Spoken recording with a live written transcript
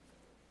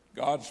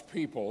God's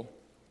people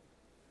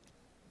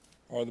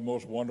are the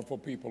most wonderful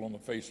people on the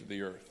face of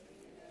the earth.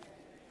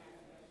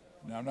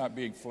 Now, I'm not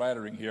being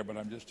flattering here, but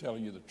I'm just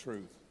telling you the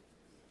truth.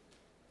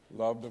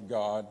 Loved of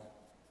God,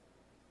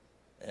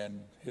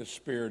 and His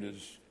Spirit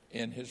is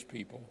in His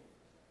people.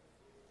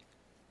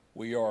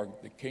 We are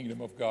the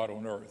kingdom of God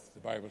on earth.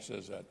 The Bible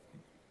says that.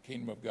 The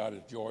kingdom of God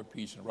is joy,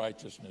 peace, and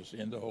righteousness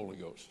in the Holy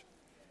Ghost.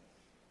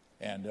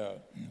 And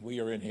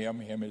we are in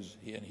Him,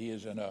 and He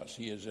is in us.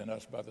 He is in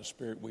us by the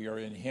Spirit. We are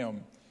in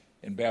Him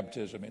in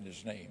baptism in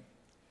His name.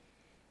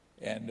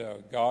 And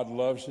God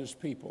loves His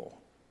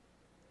people.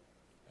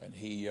 And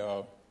He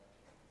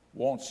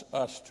wants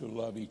us to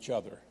love each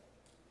other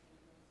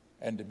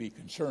and to be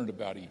concerned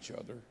about each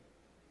other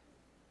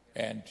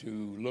and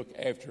to look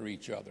after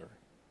each other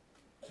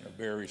in a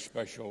very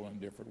special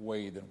and different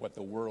way than what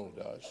the world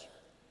does.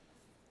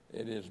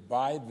 It is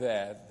by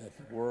that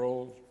the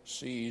world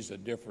sees a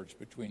difference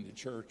between the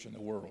church and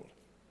the world,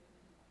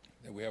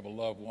 that we have a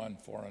love one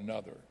for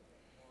another.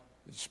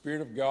 The Spirit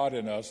of God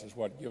in us is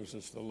what gives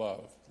us the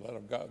love.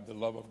 The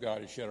love of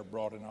God is shed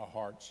abroad in our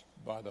hearts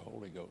by the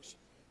Holy Ghost.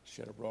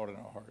 Shed abroad in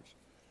our hearts,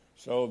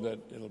 so that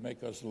it'll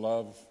make us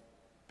love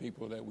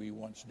people that we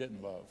once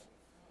didn't love.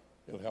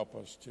 It'll help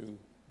us to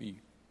be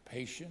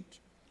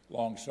patient,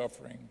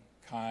 long-suffering,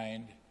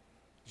 kind,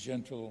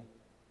 gentle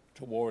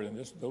toward,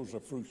 and those are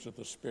fruits of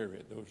the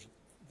Spirit.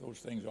 Those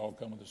things all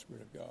come with the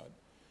Spirit of God.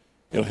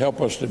 It'll help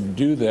us to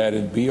do that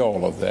and be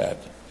all of that.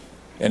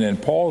 And in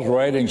Paul's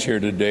writings here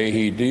today,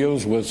 he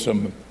deals with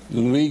some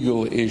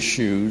legal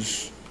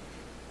issues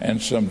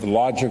and some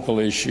logical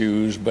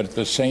issues, but at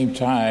the same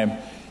time,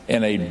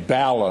 in a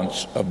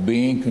balance of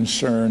being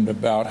concerned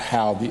about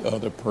how the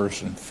other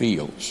person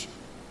feels.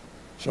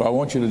 So I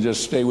want you to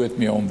just stay with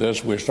me on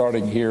this. We're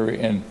starting here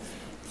in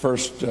 1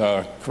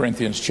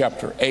 Corinthians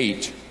chapter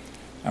 8.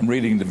 I'm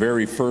reading the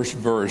very first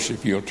verse,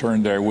 if you'll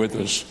turn there with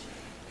us.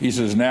 He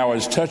says, "Now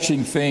as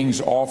touching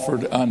things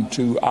offered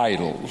unto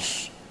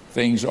idols,"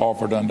 things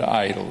offered unto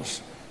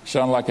idols.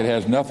 Sound like it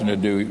has nothing to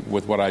do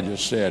with what I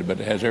just said, but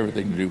it has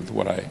everything to do with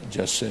what I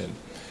just said.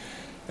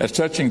 As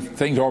touching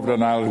things offered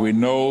unto idols, we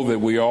know that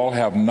we all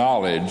have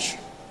knowledge.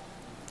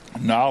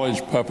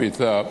 Knowledge puffeth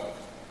up,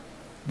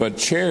 but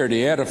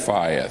charity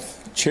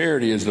edifieth.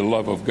 Charity is the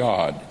love of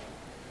God.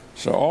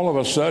 So all of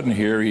a sudden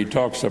here, he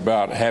talks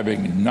about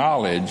having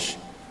knowledge,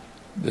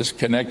 this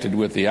connected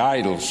with the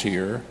idols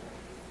here.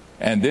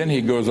 And then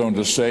he goes on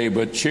to say,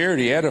 but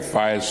charity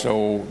edifies,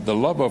 so the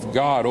love of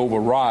God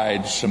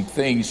overrides some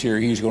things here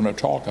he's going to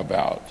talk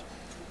about.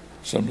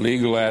 Some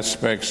legal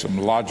aspects, some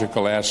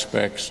logical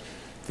aspects,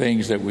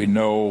 things that we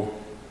know,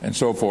 and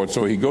so forth.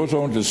 So he goes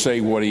on to say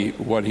what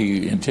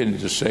he intended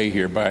to say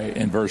here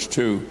in verse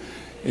 2.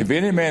 If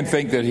any man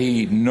think that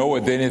he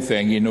knoweth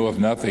anything, he knoweth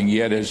nothing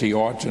yet as he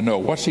ought to know.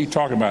 What's he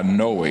talking about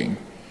knowing?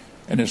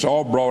 And it's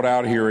all brought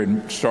out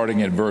here starting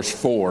in verse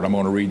 4. And I'm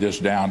going to read this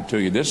down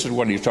to you. This is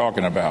what he's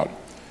talking about.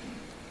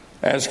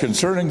 As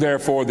concerning,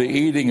 therefore, the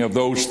eating of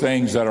those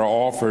things that are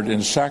offered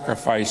in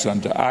sacrifice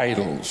unto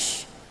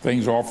idols.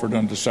 Things offered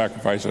unto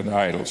sacrifice unto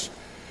idols.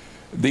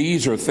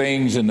 These are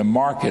things in the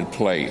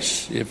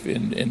marketplace,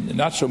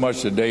 not so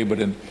much today,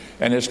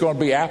 and it's going to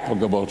be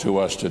applicable to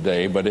us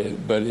today, but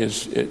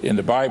it's in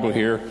the Bible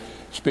here,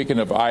 speaking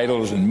of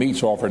idols and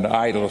meats offered to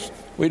idols,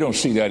 we don't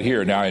see that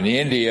here. Now, in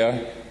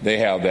India, they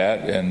have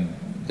that, and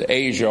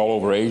Asia, all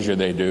over Asia,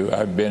 they do.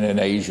 I've been in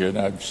Asia, and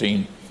I've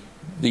seen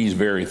these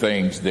very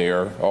things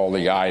there, all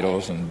the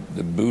idols and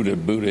the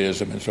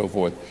Buddhism and so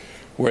forth,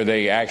 where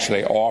they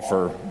actually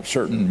offer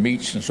certain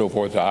meats and so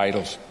forth to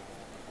idols.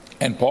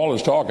 And Paul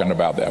is talking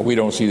about that. We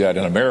don't see that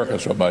in America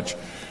so much,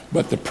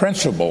 but the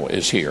principle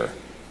is here.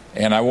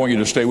 And I want you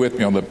to stay with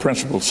me on the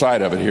principle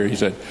side of it here. He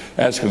said,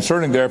 as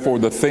concerning, therefore,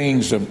 the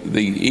things of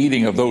the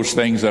eating of those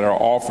things that are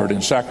offered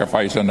in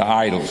sacrifice unto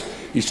idols.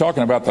 He's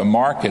talking about the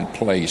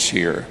marketplace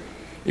here.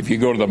 If you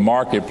go to the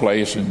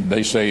marketplace and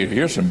they say,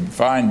 here's some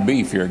fine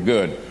beef here,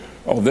 good.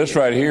 Oh, this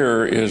right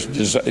here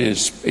is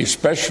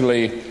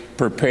especially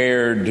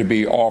prepared to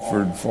be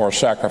offered for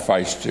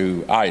sacrifice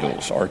to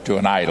idols or to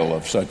an idol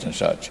of such and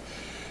such.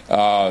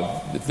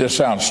 If this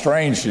sounds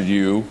strange to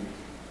you,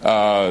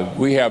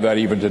 we have that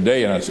even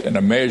today in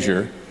a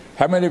measure.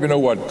 How many of you know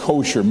what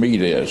kosher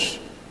meat is?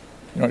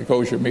 You know what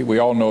kosher meat? We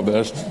all know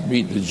that's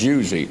meat the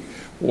Jews eat.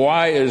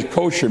 Why is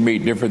kosher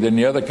meat different than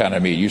the other kind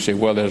of meat? You say,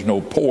 well, there's no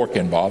pork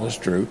involved. That's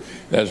true.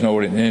 There's no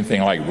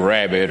anything like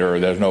rabbit, or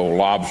there's no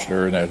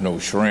lobster, and there's no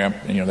shrimp.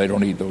 And, they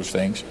don't eat those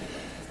things.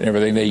 And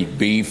everything, they eat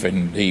beef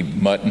and they eat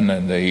mutton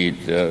and they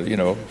eat,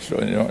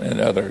 and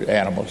other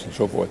animals and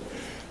so forth.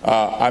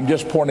 I'm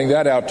just pointing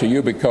that out to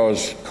you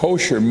because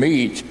kosher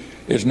meat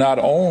is not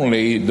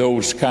only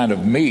those kind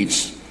of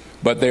meats,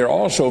 but they're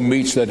also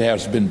meats that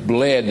has been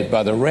bled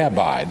by the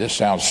rabbi. This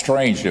sounds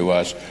strange to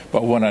us,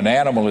 but when an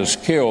animal is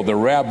killed, the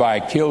rabbi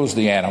kills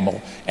the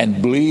animal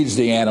and bleeds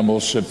the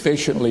animal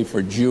sufficiently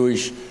for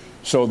Jewish,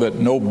 so that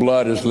no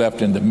blood is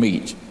left in the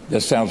meat.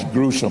 That sounds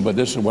gruesome, but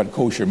this is what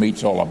kosher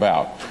meat's all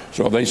about.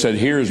 So they said,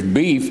 here's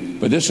beef,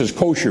 but this is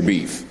kosher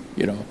beef.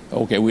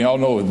 Okay, we all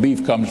know that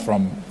beef comes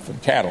from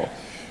cattle.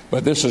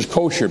 But this is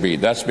kosher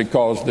meat. That's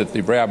because that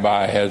the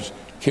rabbi has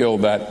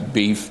killed that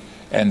beef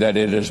and that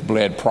it is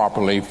bled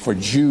properly for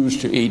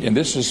Jews to eat. And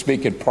this is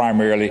speaking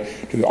primarily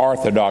to the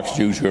Orthodox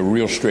Jews who are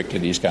real strict to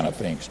these kind of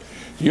things.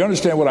 Do you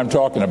understand what I'm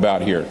talking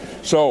about here?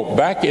 So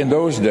back in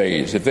those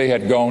days, if they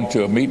had gone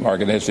to a meat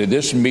market and they said,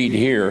 this meat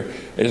here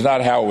is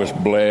not how it was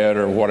bled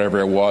or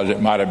whatever it was.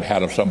 It might have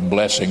had some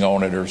blessing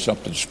on it or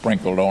something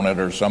sprinkled on it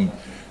or some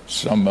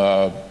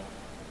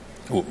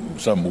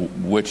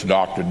witch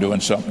doctor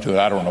doing something to it.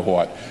 I don't know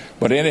what.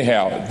 But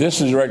anyhow,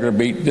 this is regular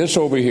meat. This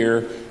over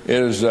here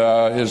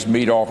is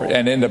meat offered.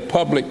 And in the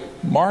public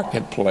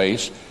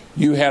marketplace,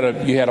 you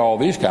had all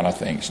these kind of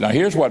things. Now,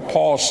 here's what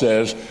Paul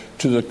says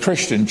to the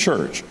Christian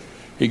church.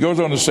 He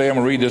goes on to say, I'm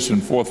going to read this in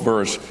 4th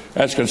verse.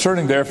 As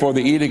concerning, therefore,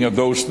 the eating of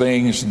those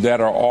things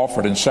that are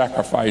offered in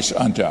sacrifice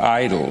unto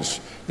idols.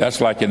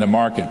 That's like in the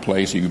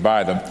marketplace, you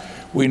buy them.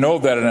 We know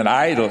that an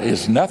idol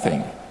is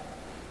nothing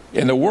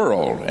in the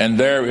world, and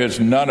there is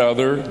none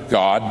other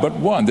God but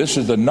one. This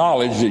is the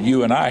knowledge that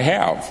you and I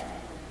have.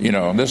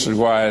 And this is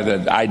why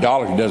that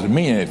idolatry doesn't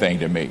mean anything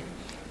to me.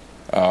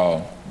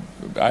 I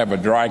have a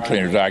dry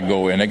cleaners I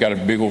go in. They got a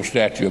big old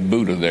statue of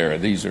Buddha there.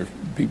 These are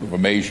people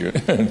from Asia.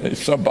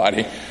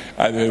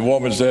 The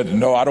woman said,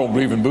 no, I don't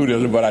believe in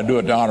Buddhism, but I do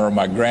it to honor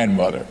my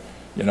grandmother,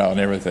 and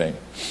everything.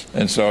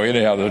 And so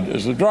anyhow,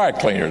 there's a dry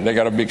cleaner. They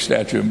got a big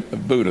statue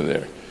of Buddha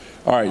there.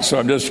 All right, so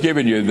I'm just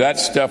giving you that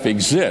stuff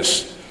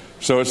exists.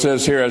 So it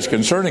says here, as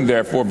concerning,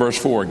 therefore, verse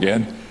 4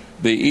 again,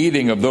 the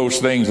eating of those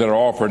things that are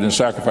offered in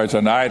sacrifice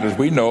unto idols,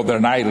 we know that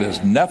an idol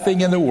is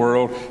nothing in the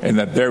world and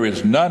that there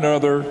is none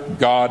other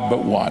God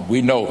but one.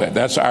 We know that.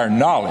 That's our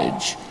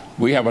knowledge.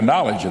 We have a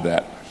knowledge of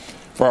that.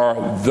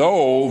 For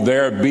though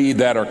there be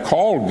that are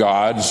called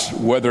gods,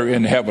 whether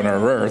in heaven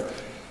or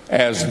earth,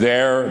 as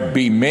there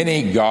be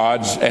many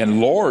gods and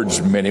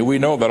lords many, we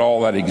know that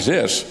all that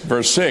exists.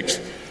 Verse 6,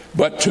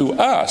 but to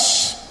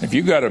us, if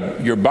you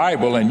got your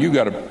Bible and you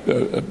got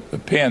a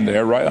pen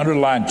there, right,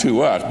 underline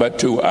to us. But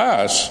to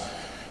us,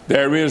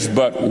 there is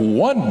but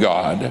one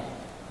God,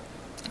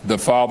 the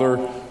Father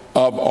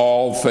of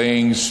all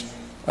things,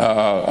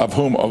 of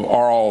whom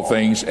are all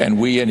things, and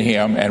we in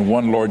him, and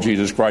one Lord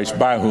Jesus Christ,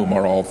 by whom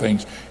are all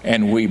things,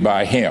 and we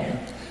by him.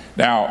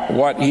 Now,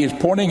 what he is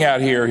pointing out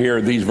here,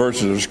 these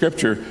verses of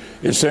Scripture,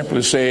 is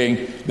simply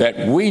saying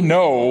that we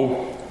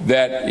know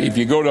that if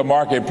you go to a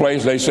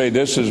marketplace, they say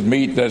this is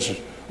meat that's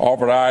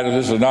offered idols,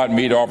 this is not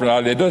meat offered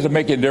idols. It doesn't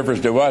make any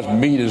difference to us.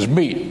 Meat is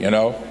meat,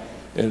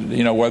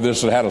 whether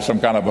this had some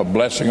kind of a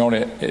blessing on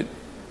it,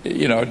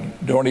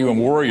 don't even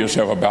worry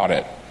yourself about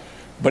it.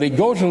 But he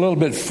goes a little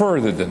bit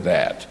further than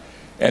that.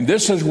 And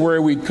this is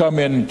where we come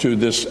into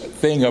this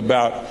thing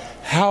about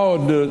how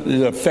does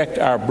it affect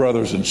our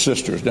brothers and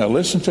sisters. Now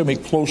listen to me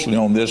closely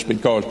on this,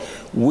 because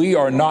we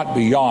are not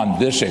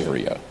beyond this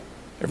area.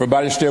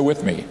 Everybody still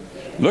with me?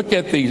 Look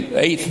at the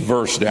 8th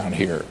verse down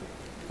here.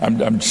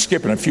 I'm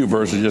skipping a few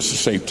verses just to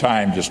save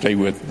time to stay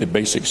with the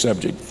basic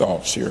subject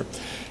thoughts here.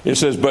 It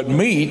says, but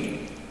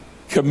meat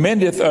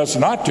commendeth us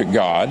not to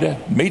God.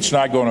 Meat's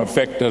not going to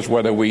affect us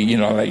whether we,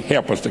 they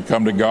help us to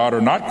come to God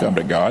or not come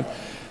to God.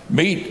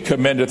 Meat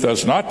commendeth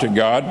us not to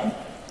God,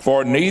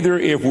 for neither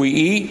if we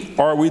eat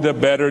are we the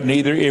better,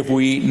 neither if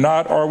we eat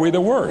not are we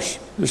the worse.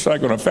 It's not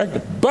going to affect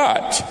it.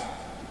 But,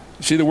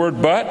 see the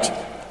word but?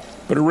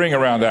 Put a ring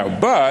around that.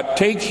 But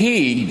take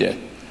heed,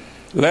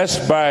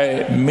 lest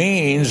by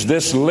means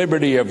this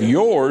liberty of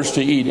yours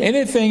to eat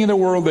anything in the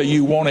world that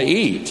you want to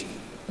eat,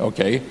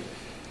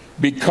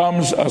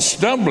 becomes a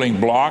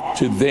stumbling block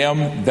to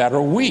them that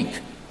are weak.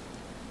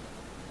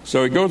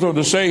 So it goes on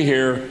to say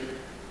here,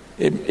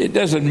 it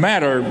doesn't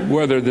matter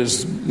whether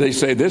they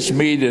say this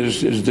meat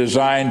is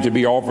designed to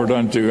be offered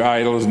unto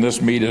idols and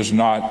this meat is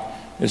not.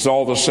 It's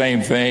all the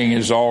same thing.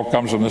 It all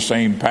comes from the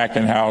same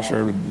packing house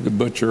or the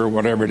butcher or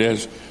whatever it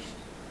is.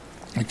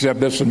 Except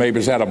this one maybe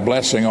has had a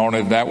blessing on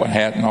it, that one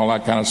had, and all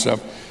that kind of stuff.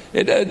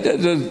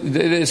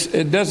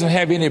 It doesn't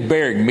have any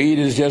bearing. Meat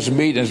is just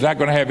meat, and it's not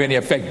going to have any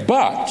effect.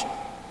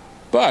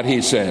 But,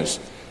 he says,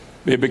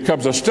 it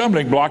becomes a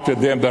stumbling block to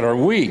them that are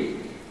weak.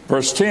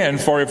 Verse 10,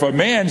 for if a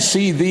man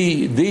see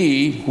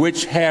thee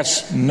which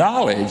has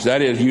knowledge,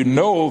 that is, you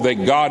know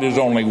that God is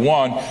only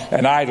one,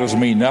 and idols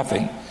mean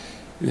nothing.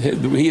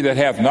 He that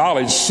hath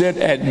knowledge sit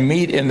at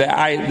meat in the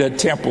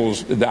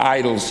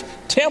idol's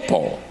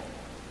temple.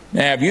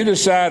 Now, if you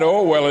decide,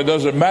 it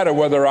doesn't matter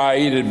whether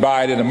I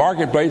buy it in the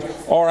marketplace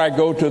or I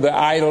go to the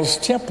idol's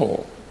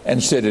temple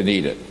and sit and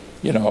eat it.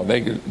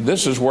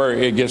 This is where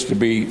it gets to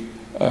be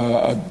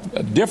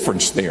a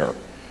difference there.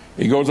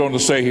 He goes on to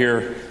say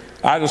here,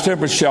 idol's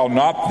temple shall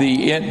not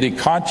the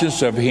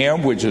conscience of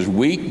him which is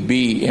weak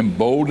be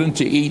emboldened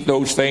to eat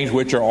those things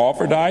which are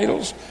offered to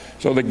idols.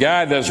 So the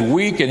guy that's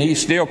weak and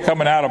he's still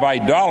coming out of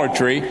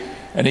idolatry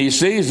and he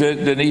sees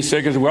it, then he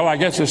says, well, I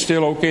guess it's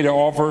still okay to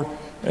offer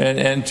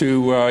and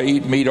to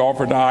eat meat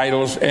offered to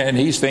idols, and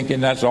he's thinking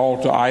that's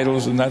all to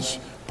idols and that's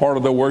part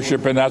of the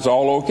worship and that's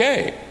all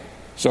okay.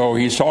 So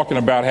he's talking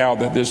about how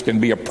that this can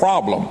be a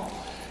problem.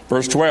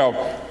 Verse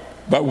 12,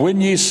 but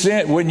when you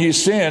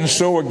sin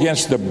so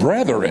against the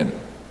brethren,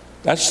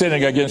 That's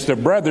sinning against the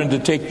brethren to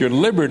take your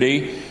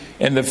liberty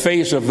in the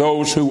face of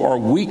those who are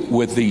weak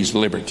with these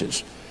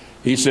liberties.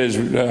 He says,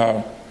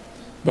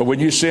 but when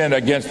you sin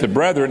against the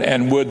brethren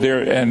and would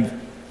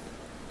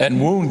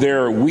wound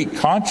their weak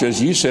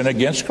conscience, you sin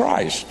against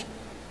Christ.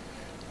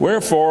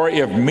 Wherefore,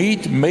 if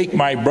meat make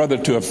my brother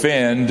to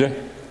offend,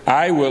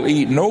 I will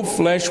eat no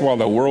flesh while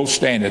the world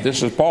standeth.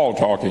 This is Paul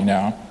talking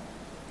now.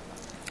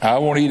 I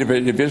won't eat if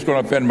it's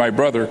going to offend my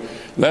brother,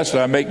 lest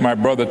I make my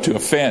brother to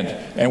offend.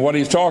 And what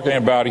he's talking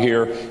about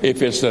here,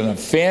 if it's an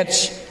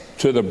offense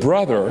to the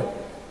brother,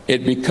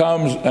 it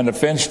becomes an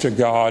offense to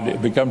God,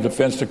 it becomes an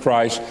offense to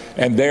Christ,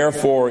 and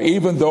therefore,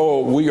 even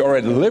though we are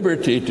at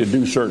liberty to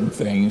do certain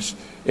things,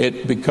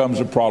 it becomes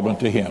a problem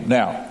to him.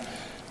 Now,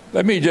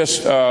 let me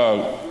just,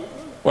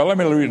 let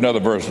me read another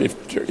verse.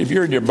 If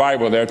you're in your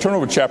Bible there, turn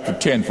over to chapter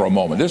 10 for a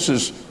moment. This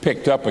is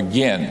picked up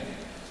again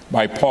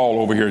by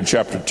Paul over here in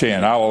chapter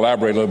 10. I'll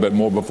elaborate a little bit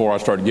more before I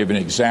start giving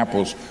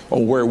examples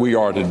of where we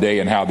are today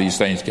and how these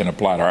things can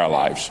apply to our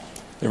lives.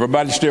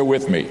 Everybody still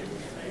with me?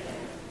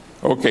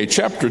 Okay,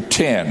 chapter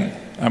 10.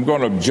 I'm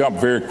going to jump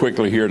very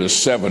quickly here to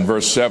 7,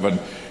 verse 7.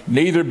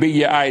 Neither be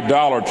ye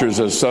idolaters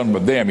as some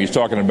of them. He's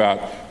talking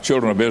about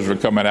children of Israel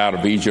coming out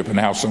of Egypt and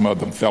how some of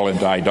them fell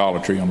into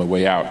idolatry on the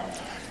way out.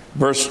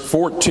 Verse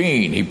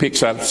 14, he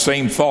picks that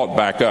same thought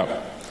back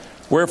up.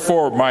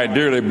 Wherefore, my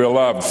dearly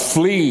beloved,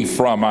 flee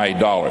from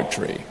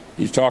idolatry.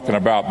 He's talking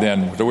about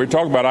then, so we're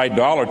talking about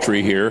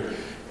idolatry here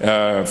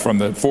from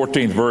the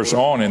 14th verse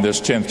on in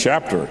this 10th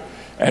chapter.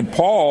 And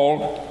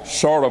Paul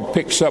sort of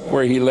picks up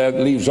where he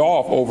leaves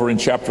off over in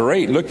chapter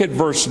 8. Look at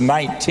verse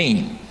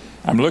 19.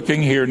 I'm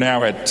looking here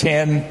now at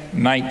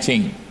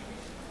 10:19.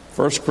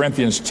 1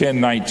 Corinthians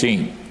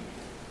 10:19.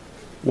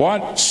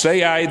 What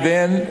say I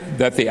then,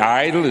 that the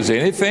idol is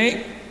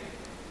anything?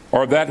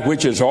 Or that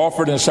which is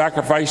offered and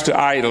sacrificed to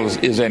idols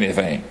is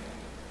anything?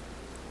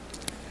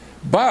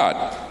 But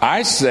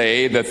I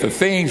say that the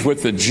things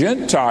which the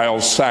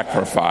Gentiles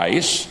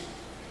sacrifice,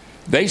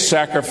 they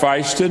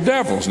sacrifice to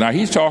devils. Now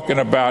he's talking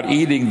about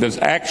eating this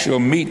actual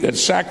meat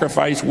that's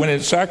sacrificed when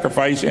it's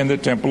sacrificed in the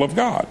temple of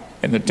God.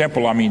 In the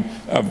temple, I mean,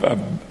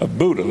 of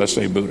Buddha, let's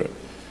say Buddha.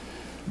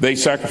 They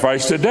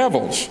sacrifice to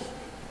devils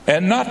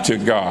and not to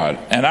God.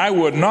 And I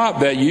would not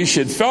that you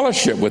should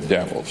fellowship with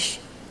devils.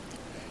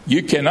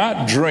 You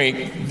cannot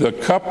drink the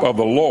cup of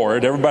the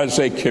Lord. Everybody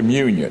say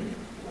communion.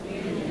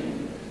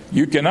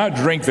 You cannot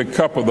drink the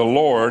cup of the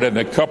Lord and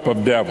the cup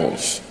of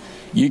devils.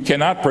 You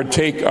cannot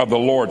partake of the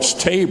Lord's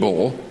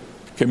table,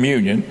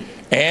 communion,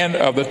 and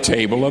of the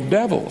table of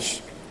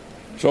devils.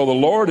 So the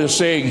Lord is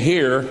saying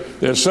here,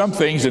 there's some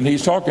things, and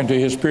he's talking to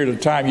his period of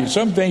time,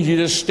 some things you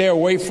just stay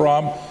away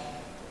from,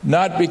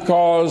 not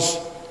because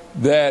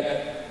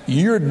that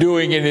you're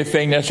doing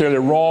anything necessarily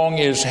wrong,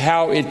 is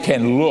how it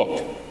can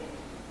look.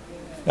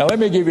 Now, let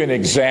me give you an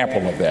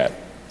example of that.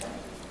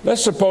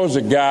 Let's suppose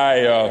a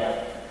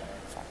guy,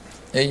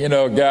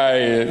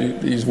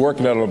 he's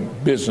working at a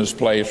business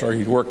place or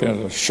he's working at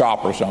a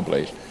shop or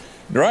someplace.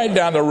 Right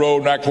down the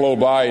road, not close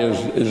by,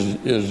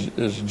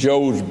 is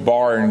Joe's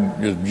Bar.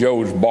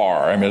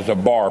 I mean, it's a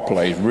bar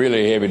place,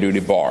 really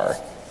heavy-duty bar.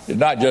 It's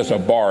not just a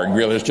bar and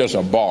grill, it's just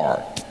a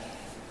bar.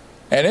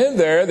 And in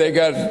there, they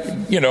got,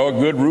 a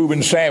good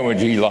Reuben sandwich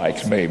he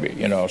likes,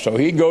 maybe, So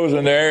he goes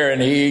in there and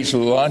he eats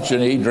lunch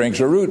and he drinks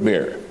a root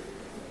beer,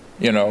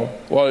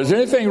 Well, is there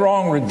anything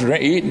wrong with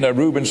eating a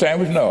Reuben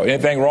sandwich? No.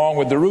 Anything wrong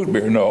with the root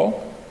beer?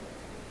 No.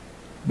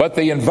 But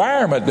the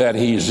environment that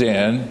he's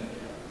in,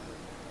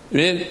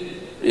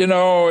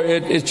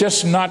 it's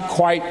just not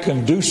quite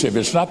conducive.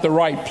 It's not the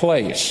right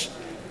place.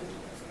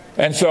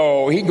 And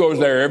so he goes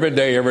there every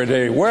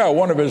day. Well,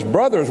 one of his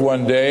brothers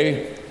one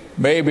day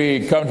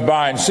maybe comes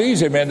by and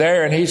sees him in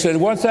there, and he said,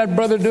 "What's that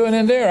brother doing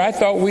in there? I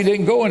thought we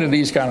didn't go into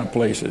these kind of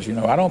places.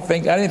 I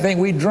didn't think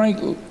we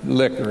drink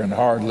liquor and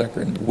hard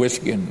liquor and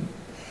whiskey and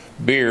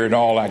beer and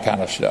all that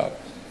kind of stuff."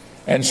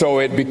 And so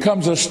it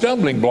becomes a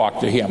stumbling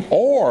block to him.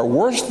 Or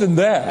worse than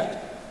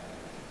that,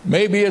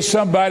 maybe it's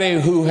somebody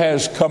who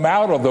has come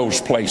out of those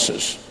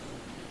places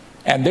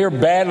and they're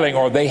battling,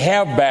 or they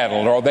have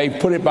battled, or they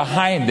put it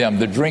behind them,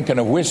 the drinking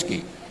of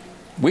whiskey.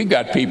 We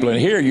got people in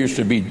here used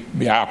to be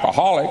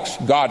alcoholics.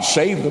 God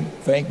saved them.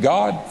 Thank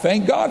God.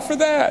 Thank God for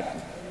that.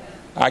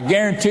 I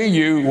guarantee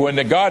you, when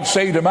the God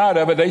saved them out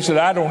of it, they said,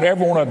 "I don't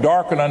ever want to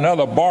darken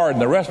another bar in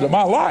the rest of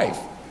my life."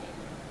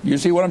 You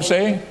see what I'm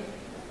saying?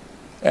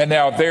 And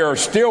now they're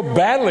still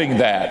battling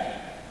that.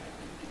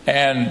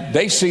 And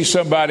they see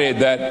somebody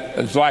that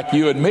is like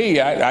you and me.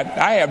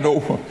 I have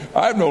no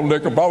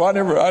liquor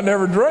problem. I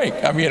never drink.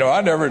 I mean,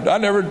 I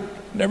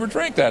never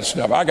drink that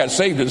stuff. I got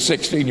saved at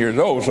 16 years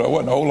old, so it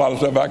wasn't a whole lot of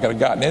stuff I could have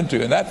gotten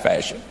into in that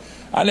fashion.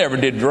 I never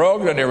did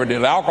drugs. I never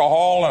did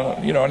alcohol.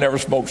 And, I never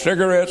smoked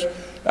cigarettes.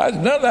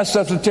 None of that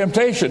stuff's a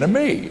temptation to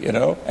me,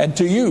 and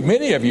to you.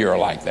 Many of you are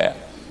like that.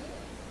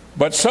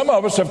 But some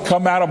of us have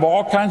come out of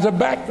all kinds of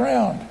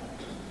background.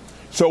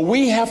 So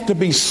we have to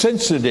be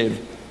sensitive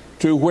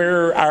to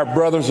where our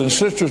brothers and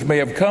sisters may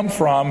have come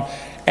from,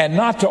 and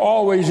not to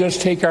always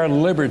just take our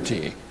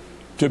liberty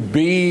to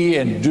be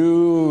and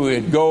do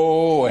and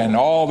go and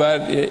all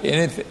that,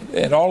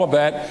 and all of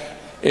that,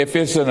 if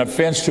it's an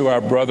offense to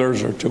our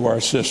brothers or to our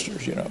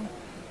sisters,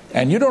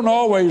 And you don't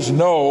always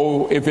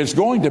know if it's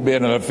going to be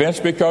an offense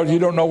because you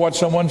don't know what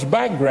someone's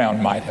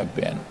background might have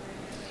been.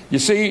 You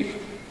see,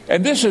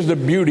 and this is the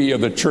beauty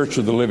of the Church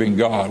of the Living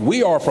God.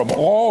 We are from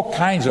all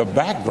kinds of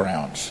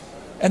backgrounds,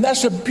 and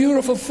that's a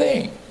beautiful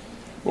thing.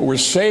 But we're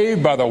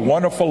saved by the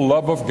wonderful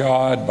love of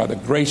God, by the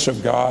grace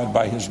of God,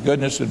 by His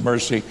goodness and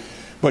mercy.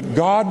 But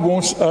God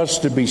wants us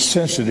to be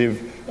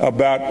sensitive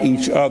about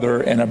each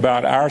other and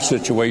about our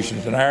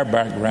situations and our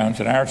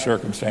backgrounds and our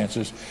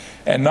circumstances,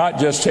 and not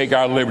just take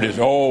our liberties.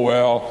 Oh,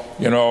 well,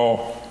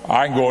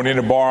 I can go in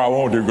any bar I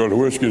want to because the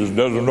whiskey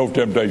doesn't no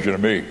temptation to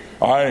me.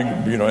 I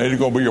ain't, it ain't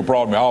going to be a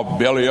problem. I'll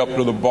belly up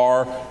to the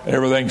bar and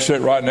everything,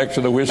 sit right next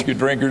to the whiskey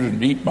drinkers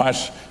and eat my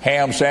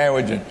ham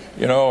sandwich and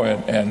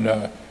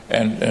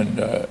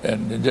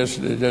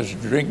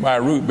just drink my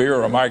root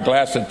beer or my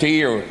glass of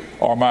tea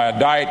or my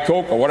Diet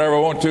Coke or whatever I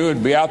want to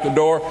and be out the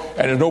door,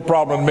 and there's no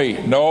problem with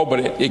me. No, but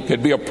it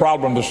could be a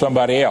problem to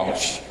somebody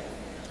else.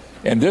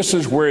 And this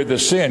is where the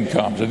sin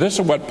comes. And this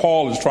is what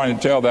Paul is trying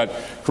to tell that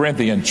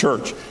Corinthian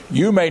church.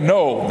 You may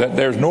know that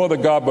there's no other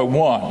God but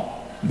one.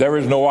 There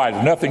is no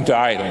idols, nothing to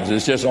idols.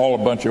 It's just all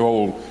a bunch of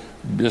old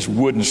just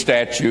wooden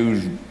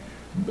statues,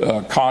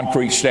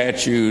 concrete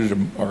statues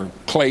or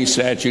clay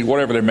statues,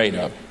 whatever they're made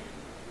of.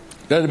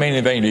 Doesn't mean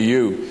anything to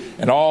you.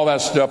 And all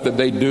that stuff that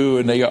they do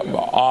and they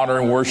honor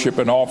and worship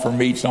and offer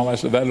meats and all that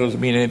stuff, that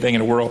doesn't mean anything in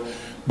the world.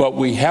 But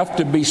we have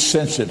to be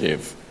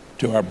sensitive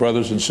to our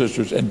brothers and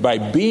sisters. And by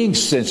being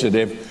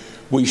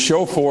sensitive, we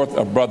show forth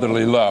a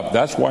brotherly love.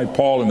 That's why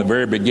Paul, in the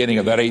very beginning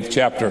of that 8th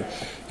chapter,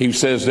 he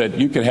says that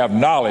you can have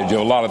knowledge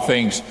of a lot of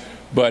things,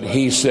 but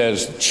he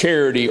says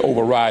charity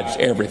overrides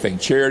everything.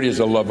 Charity is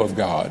the love of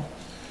God.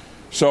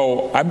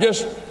 So I'm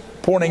just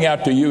pointing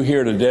out to you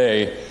here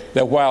today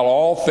that while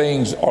all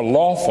things are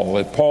lawful,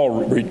 that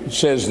Paul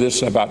says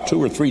this about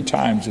 2 or 3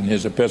 times in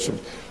his epistles,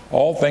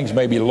 all things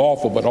may be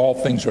lawful, but all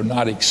things are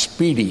not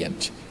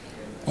expedient.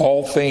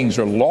 All things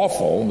are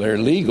lawful, they're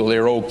legal,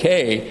 they're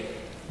okay,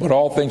 but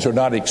all things are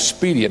not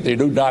expedient. They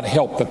do not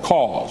help the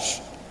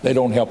cause. They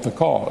don't help the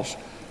cause.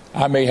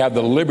 I may have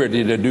the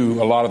liberty to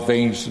do a lot of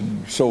things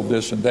and so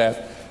this and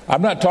that.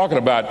 I'm not talking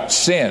about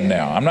sin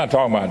now. I'm not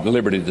talking about the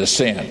liberty to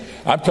sin.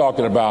 I'm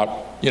talking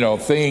about,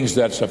 things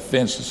that's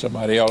offense to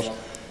somebody else.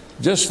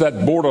 Just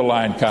that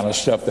borderline kind of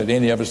stuff that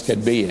any of us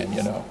can be in,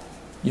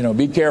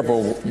 be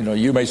careful.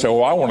 You may say,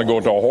 "Oh, I want to go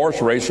to a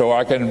horse race so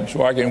I can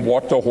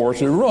watch the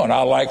horses run.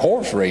 I like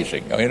horse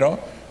racing."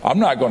 I'm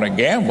not going to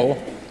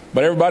gamble,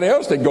 but everybody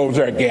else that goes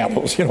there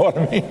gambles. You know what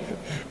I mean?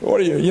 What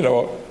do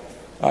you?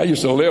 I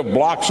used to live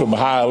blocks from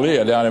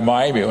Hialeah down in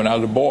Miami when I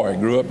was a boy. I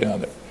grew up down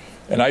there,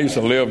 and I used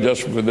to live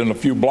just within a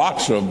few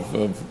blocks of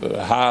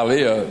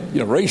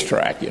Hialeah,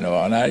 racetrack. And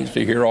I used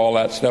to hear all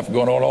that stuff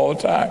going on all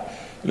the time.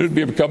 There's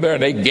people come there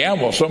and they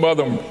gamble. Some of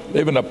them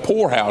live in a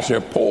poorhouse. They're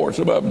poor.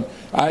 Some of them,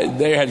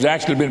 there has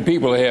actually been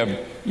people that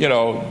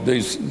have,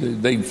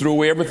 they threw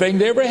away everything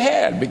they ever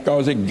had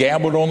because they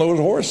gambled on those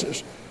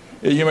horses.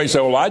 You may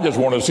say, "Well, I just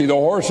want to see the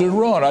horses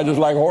run. I just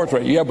like horse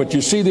racing." Yeah, but you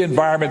see the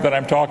environment that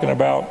I'm talking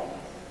about?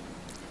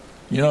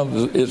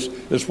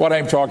 It's what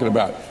I'm talking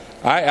about.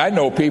 I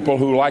know people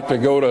who like to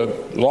go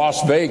to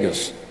Las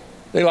Vegas.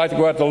 They like to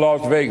go out to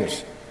Las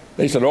Vegas.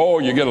 They said, "Oh,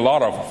 you get a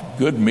lot of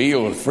good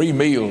meals, free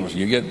meals.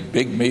 You get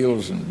big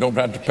meals and don't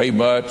have to pay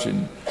much.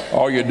 And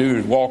all you do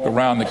is walk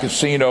around the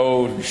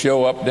casino and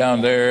show up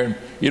down there.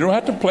 You don't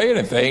have to play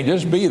anything,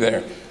 just be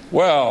there."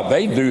 Well,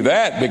 they do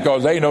that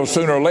because they know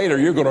sooner or later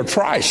you're going to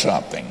try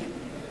something.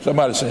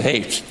 Somebody said,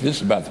 "Hey, this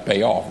is about to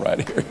pay off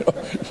right here."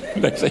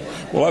 They say,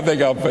 "Well, I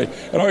think I'll pay."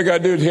 And all you got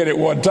to do is hit it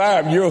one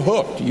time. You're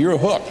hooked. You're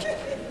hooked.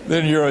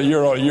 Then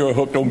you're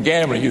hooked on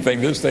gambling. You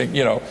think this thing,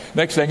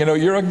 next thing you know,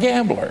 you're a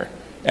gambler.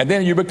 And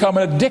then you become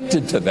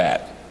addicted to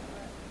that.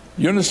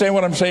 You understand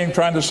what I'm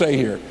trying to say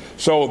here?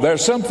 So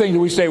there's some things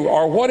we say,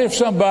 or what if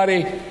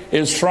somebody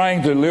is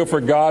trying to live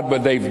for God,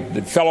 but they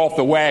fell off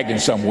the wagon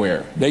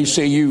somewhere? They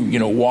see you,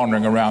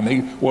 wandering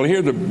around. Well,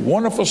 here's the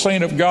wonderful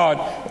saint of God.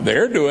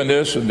 They're doing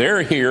this, and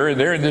they're here, and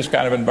they're in this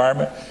kind of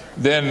environment.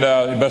 Then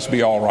it must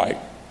be all right.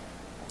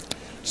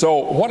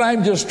 So what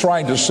I'm just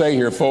trying to say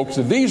here, folks,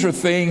 that these are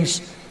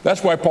things,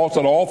 that's why Paul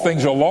said all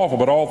things are lawful,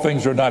 but all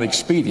things are not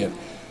expedient.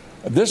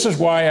 This is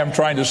why I'm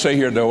trying to say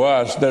here to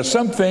us, there's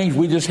some things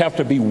we just have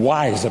to be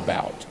wise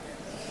about.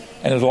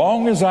 And as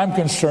long as I'm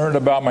concerned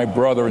about my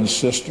brother and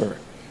sister,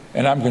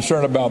 and I'm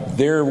concerned about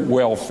their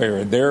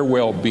welfare, their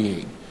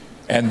well-being,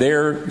 and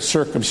their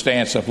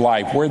circumstance of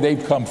life, where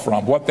they've come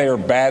from, what they are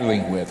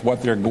battling with,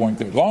 what they're going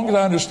through. As long as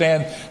I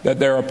understand that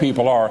there are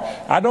people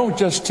I don't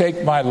just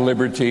take my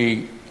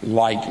liberty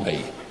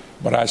lightly,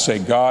 but I say,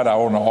 "God, I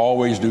want to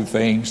always do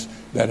things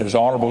that is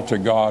honorable to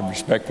God,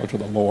 respectful to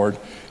the Lord,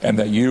 and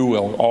that you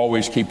will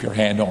always keep your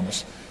hand on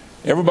us."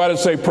 Everybody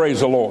say, "Praise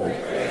the Lord."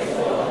 Praise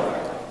the Lord.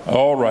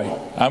 All right.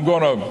 I'm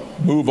going to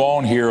move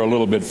on here a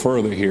little bit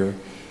further here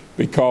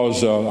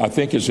because I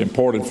think it's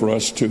important for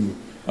us to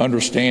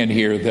understand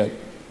here that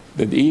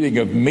that the eating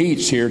of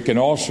meats here can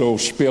also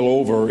spill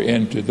over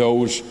into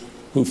those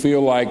who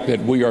feel like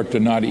that we are to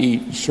not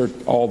eat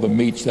all the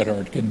meats that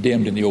are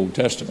condemned in the Old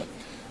Testament.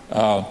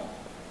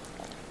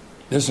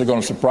 This is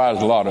going to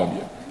surprise a lot of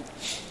you.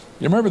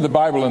 You remember the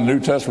Bible in the New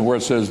Testament where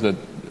it says that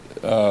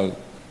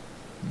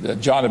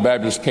John the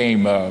Baptist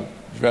came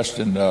dressed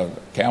in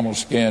camel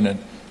skin and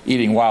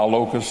eating wild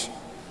locusts?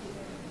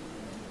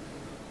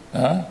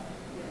 Huh?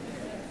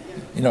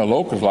 You know,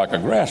 locust like a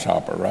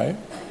grasshopper, right?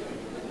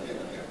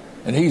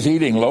 And he's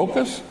eating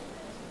locusts?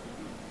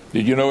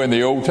 Did you know in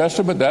the Old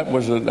Testament that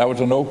was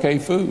an okay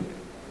food?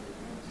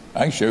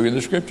 I can show you in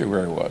the scripture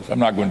where it was. I'm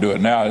not going to do it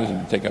now. This is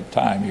going to take up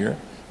time here.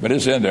 But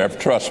it's in there,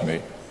 trust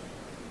me.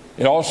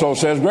 It also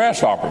says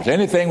grasshoppers.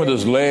 Anything with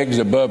its legs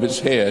above its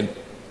head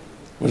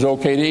was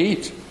okay to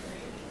eat.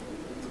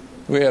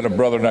 We had a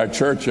brother in our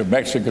church, a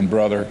Mexican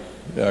brother.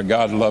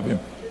 God love him.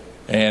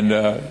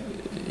 And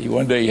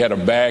one day he had a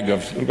bag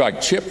of, looked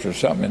like chips or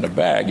something in the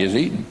bag he's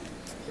eating.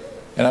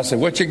 And I said,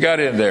 "What you got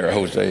in there,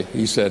 Jose?"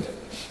 He said,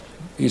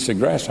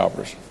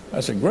 "Grasshoppers." I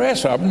said,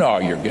 "Grasshoppers? No,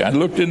 you're good." I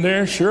looked in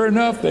there. Sure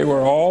enough, they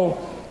were all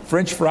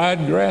French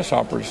fried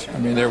grasshoppers. I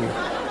mean, they were.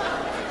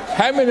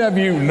 How many of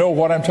you know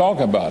what I'm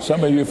talking about?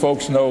 Some of you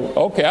folks know.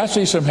 Okay, I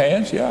see some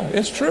hands. Yeah,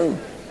 it's true.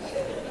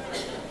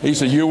 He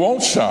said, "You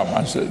want some?"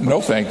 I said, "No,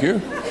 thank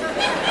you."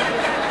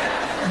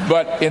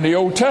 But in the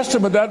Old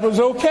Testament, that was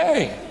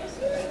okay.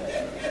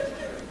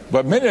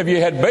 But many of you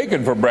had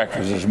bacon for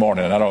breakfast this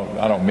morning. I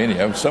don't many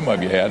of some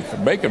of you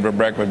had bacon for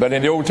breakfast. But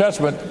in the Old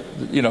Testament,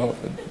 you know,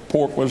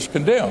 pork was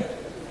condemned.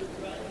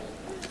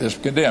 It's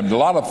condemned. A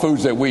lot of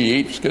foods that we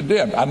eat is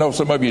condemned. I know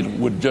some of you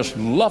would just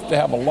love to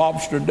have a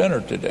lobster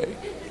dinner today.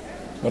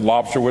 But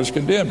lobster was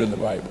condemned in the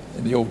Bible,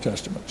 in the Old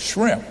Testament.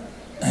 Shrimp.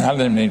 I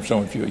didn't name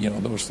some of you,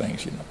 those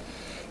things,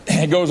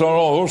 And it goes on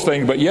all those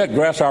things, but yet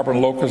grasshopper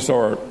and locust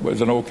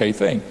was an okay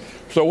thing.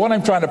 So what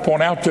I'm trying to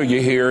point out to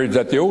you here is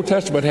that the Old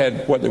Testament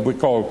had what we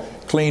call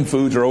clean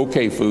foods or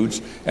okay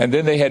foods, and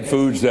then they had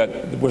foods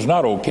that was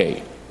not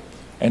okay.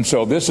 And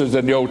so this is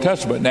in the Old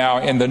Testament. Now,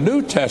 in the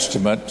New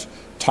Testament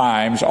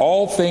times,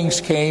 all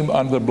things came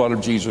under the blood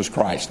of Jesus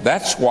Christ.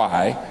 That's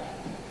why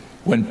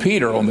when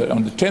Peter, on the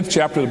 10th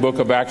chapter of the book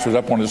of Acts, was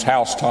up on his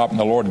housetop and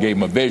the Lord gave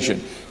him a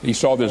vision, he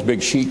saw this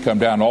big sheet come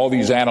down, all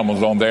these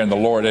animals on there, and the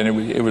Lord,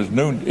 and it was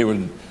noon. It was,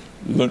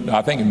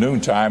 I think,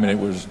 noontime, and it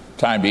was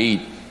time to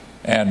eat.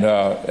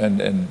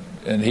 And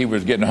he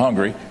was getting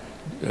hungry,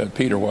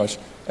 Peter was.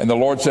 And the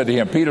Lord said to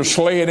him, "Peter,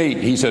 slay and eat."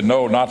 He said,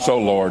 "No, not so,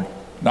 Lord.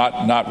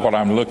 Not what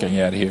I'm looking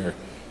at here."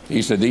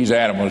 He said, "These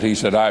animals," he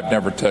said, "I've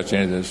never touched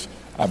any of this.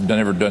 I've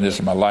never done this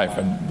in my life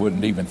and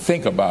wouldn't even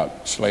think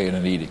about slaying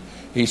and eating."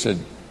 He said,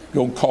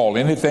 "Don't call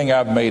anything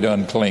I've made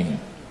unclean.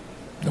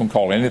 Don't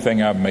call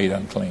anything I've made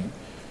unclean."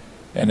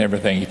 And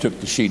everything. He took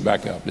the sheet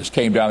back up. This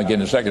came down again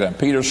the second time.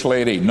 "Peter,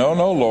 slay and eat." "No,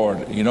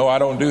 Lord. I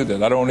don't do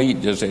that. I don't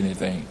eat just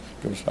anything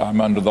because I'm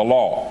under the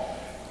law."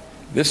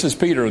 This is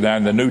Peter now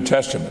in the New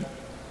Testament.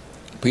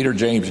 Peter,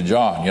 James, and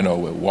John,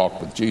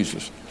 walked with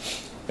Jesus.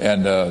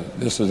 And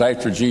this is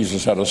after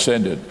Jesus had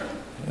ascended.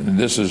 And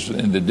this is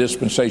in the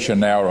dispensation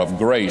now of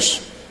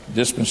grace,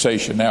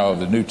 dispensation now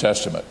of the New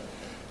Testament.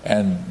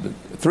 And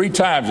 3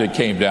 times it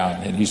came down.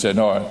 And he said,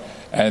 "No."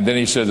 And then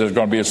he said, "There's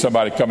going to be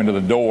somebody coming to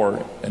the door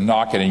and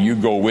knocking, and you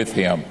go with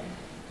him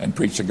and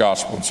preach the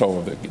gospel." And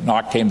so the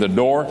knock came to the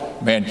door.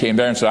 Man came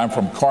there and said, "I'm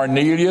from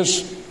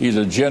Cornelius. He's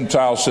a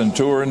Gentile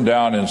centurion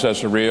down in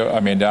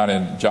down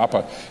in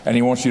Joppa. And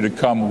he wants you to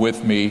come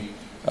with me."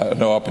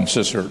 Up in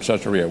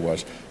Caesarea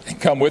was.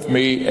 "Come with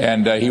me,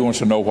 and he wants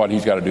to know what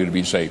he's got to do to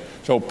be saved."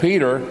 So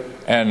Peter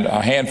and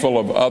a handful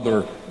of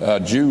other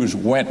Jews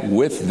went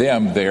with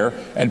them there,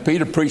 and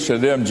Peter preached to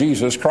them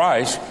Jesus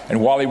Christ.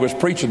 And while he was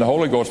preaching, the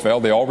Holy Ghost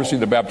fell. They all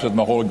received the baptism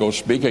of the Holy Ghost,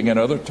 speaking in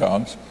other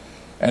tongues.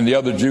 And the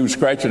other Jews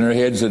scratching their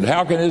heads said,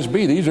 "How can this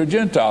be? These are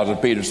Gentiles."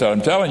 And Peter said,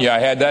 "I'm telling you, I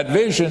had that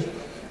vision."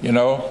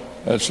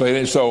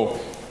 So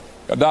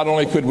not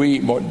only could we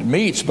eat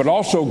meats, but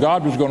also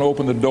God was going to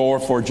open the door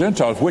for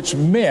Gentiles, which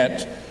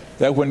meant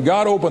that when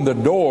God opened the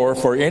door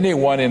for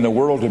anyone in the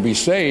world to be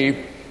saved,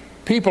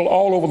 people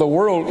all over the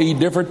world eat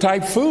different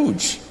type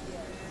foods.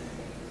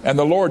 And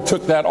the Lord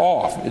took that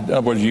off. In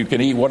other words, you can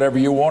eat whatever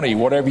you want to eat,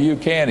 whatever you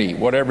can eat,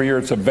 whatever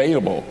it's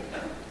available.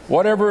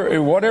 Whatever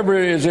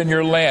is in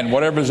your land,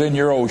 whatever is in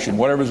your ocean,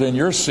 whatever is in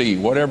your sea,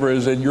 whatever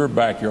is in your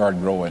backyard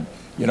growing.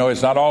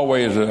 It's not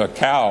always a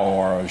cow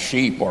or a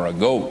sheep or a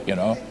goat,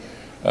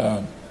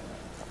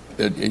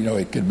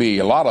 It could be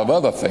a lot of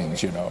other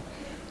things,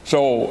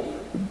 So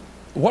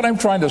what I'm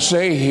trying to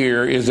say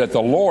here is that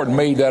the Lord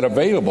made that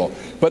available.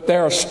 But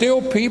there are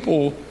still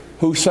people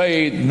who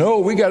say, "No,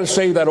 we got to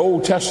save that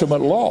Old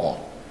Testament law.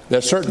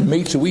 There's certain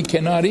meats that we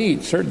cannot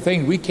eat, certain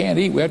things we can't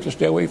eat. We have to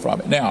stay away from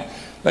it." Now,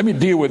 let me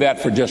deal with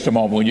that for just a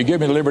moment. When you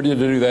give me the liberty to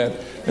do that,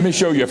 let me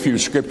show you a few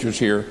scriptures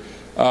here.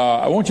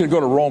 I want you to go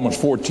to Romans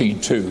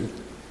 14:2.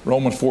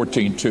 Romans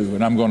 14:2,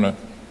 and I'm going to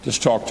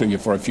just talk to you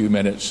for a few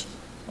minutes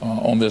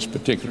on this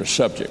particular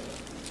subject.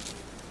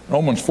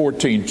 Romans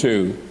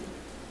 14:2,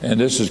 and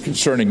this is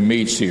concerning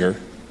meats here.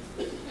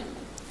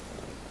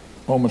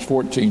 Romans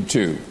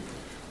 14:2.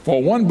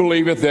 For one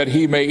believeth that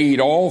he may eat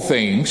all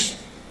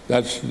things,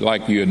 that's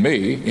like you and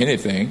me,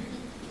 anything.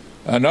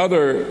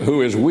 Another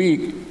who is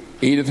weak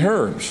eateth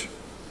herbs.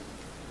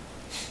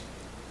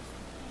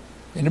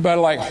 Anybody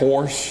like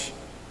horse?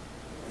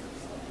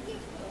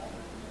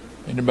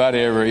 Anybody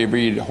ever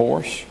eat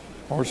horse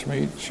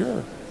meat?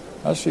 Sure.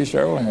 I see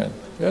several hands.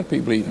 There's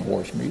people eating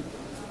horse meat.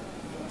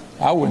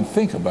 I wouldn't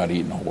think about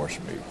eating horse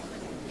meat.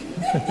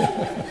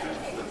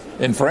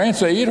 In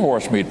France, they eat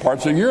horse meat.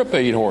 Parts of Europe,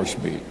 they eat horse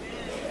meat.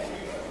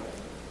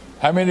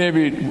 How many of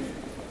you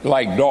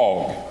like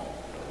dog?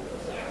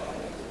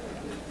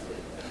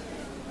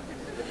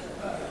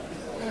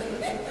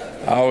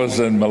 I was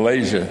in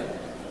Malaysia.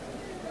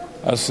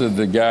 I said,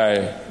 the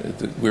guy,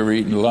 we were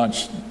eating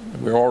lunch,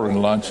 we were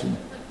ordering lunch, and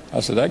I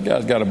said, that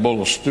guy's got a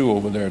bowl of stew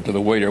over there, to the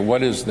waiter.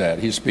 What is that?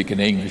 He's speaking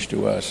English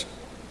to us.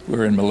 We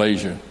were in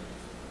Malaysia.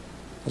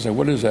 I said,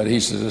 what is that? He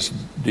says, it's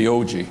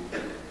DOG.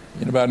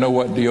 Anybody know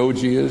what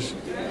DOG is?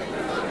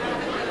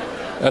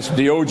 That's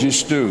DOG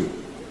stew.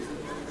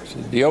 I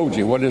said,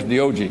 DOG, what is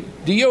DOG?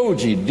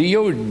 DOG,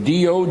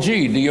 DOG.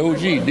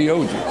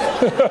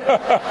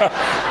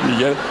 You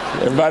get it?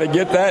 Everybody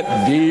get that?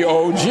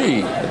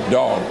 DOG,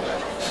 dog.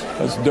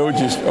 That's DOG.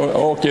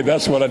 Okay,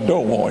 that's what I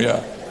don't want,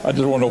 yeah. I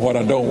just want to know what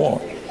I don't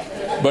want.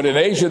 But in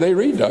Asia, they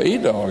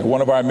eat dog.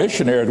 One of our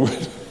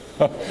missionaries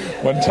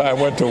one time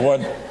went to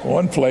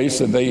one place,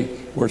 and they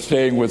were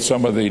staying with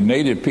some of the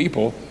native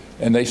people,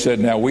 and they said,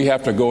 now we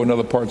have to go in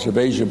other parts of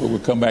Asia, but we'll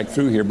come back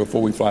through here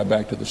before we fly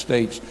back to the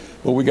States.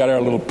 Well, we got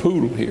our little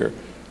poodle here,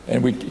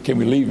 and can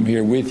we leave him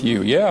here with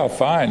you? Yeah,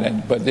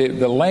 fine. But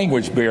the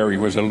language barrier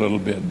was a little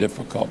bit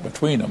difficult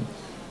between them.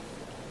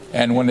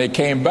 And when they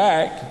came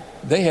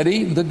back, they had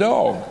eaten the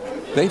dog.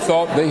 They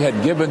thought they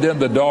had given them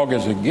the dog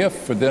as a gift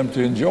for them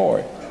to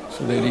enjoy.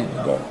 So they'd eaten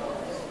the dog.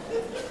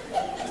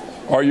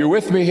 Are you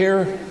with me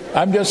here?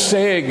 I'm just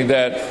saying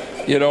that,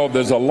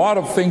 there's a lot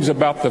of things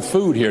about the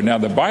food here. Now,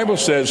 the Bible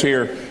says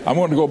here, I'm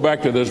going to go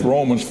back to this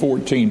Romans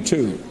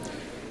 14:2.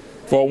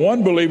 For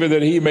one believeth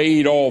that he may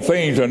eat all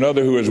things,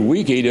 another who is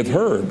weak eateth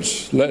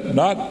herbs. Let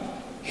not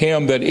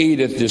him that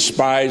eateth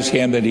despise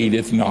him that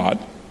eateth not.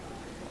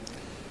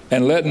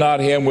 And let not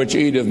him which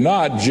eateth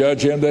not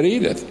judge him that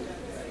eateth,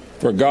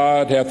 for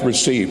God hath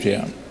received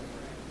him.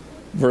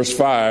 Verse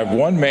 5,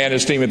 one man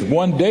esteemeth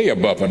one day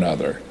above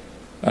another,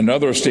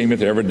 another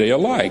esteemeth every day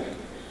alike.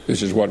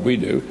 This is what we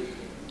do.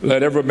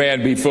 Let every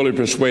man be fully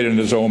persuaded in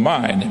his own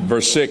mind.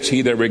 Verse 6,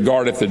 he that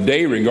regardeth the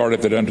day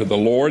regardeth it unto the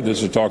Lord.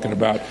 This is talking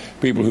about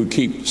people who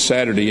keep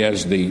Saturday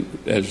as the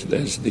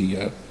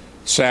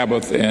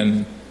Sabbath,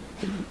 and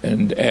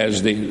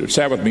as the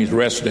Sabbath means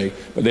rest day,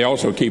 but they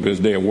also keep it as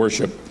a day of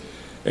worship.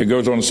 It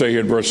goes on to say here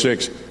in verse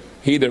 6,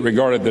 he that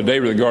regardeth the day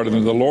regardeth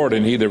unto the Lord,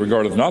 and he that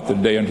regardeth not the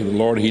day unto the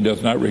Lord, he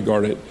doth not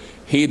regard it.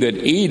 He that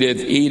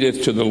eateth,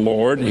 eateth to the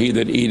Lord. He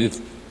that eateth,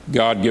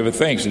 God giveth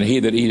thanks. And he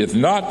that eateth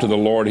not to the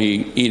Lord,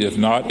 he eateth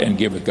not and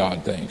giveth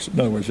God thanks. In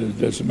other words, it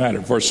doesn't matter.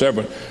 Verse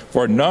 7,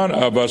 for none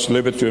of us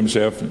liveth to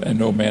himself, and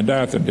no man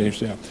dieth unto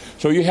himself.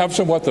 So you have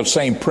somewhat the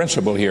same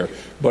principle here.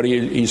 But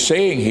he's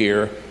saying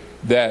here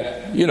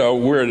that,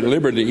 we're at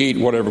liberty to eat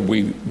whatever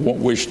we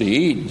wish to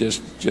eat.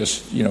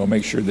 Just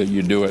make sure that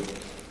you do it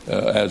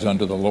as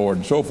unto the Lord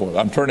and so forth.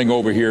 I'm turning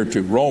over here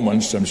to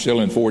Romans. I'm still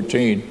in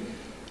 14.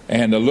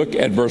 And look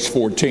at verse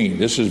 14.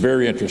 This is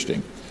very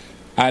interesting.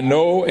 I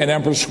know and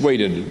am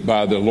persuaded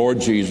by the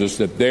Lord Jesus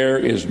that there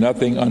is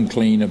nothing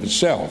unclean of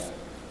itself.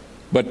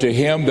 But to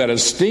him that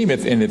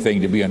esteemeth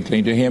anything to be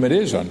unclean, to him it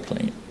is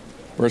unclean.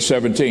 Verse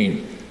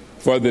 17.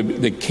 For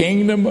the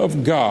kingdom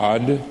of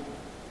God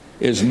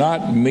is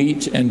not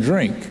meat and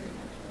drink.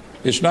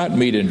 It's not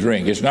meat and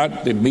drink. It's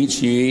not the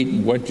meats you eat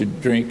and what you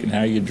drink and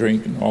how you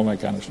drink and all that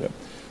kind of stuff.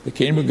 The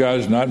kingdom of God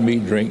is not meat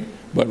and drink,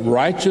 but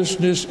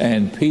righteousness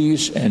and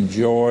peace and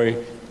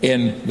joy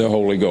in the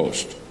Holy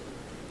Ghost.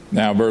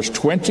 Now, verse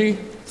 20,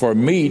 for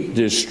meat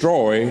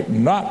destroy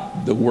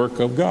not the work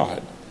of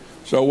God.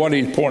 So what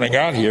he's pointing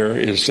out here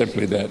is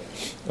simply that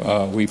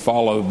we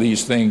follow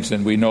these things,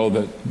 and we know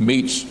that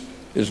meats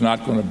is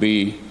not going to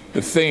be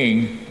the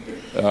thing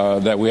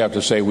that we have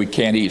to say we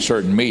can't eat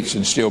certain meats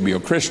and still be a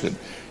Christian.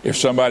 If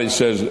somebody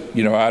says,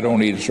 I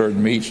don't eat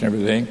certain meats and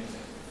everything,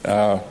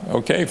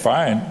 okay,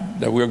 fine.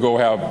 Then we'll go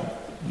have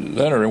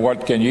dinner, and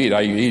what can you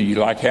eat? You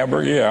like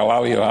hamburger? Yeah,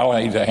 I'll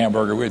eat a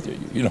hamburger with you.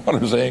 You know what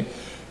I'm saying?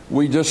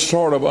 We just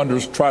sort of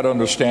try to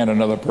understand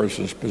another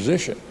person's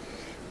position.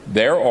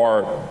 There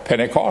are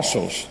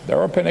Pentecostals.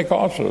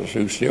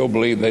 Who still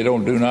believe they do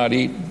not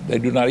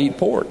eat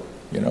pork.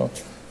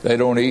 They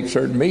don't eat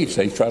certain meats.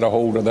 They try to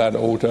hold to that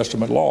Old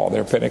Testament law.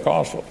 They're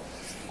Pentecostal.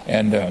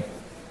 And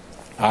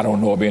I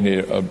don't know of any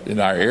in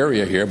our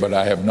area here, but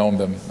I have known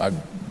them.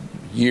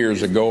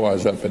 Years ago, I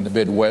was up in the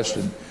Midwest,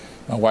 and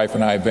my wife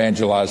and I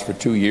evangelized for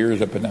 2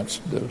 years up in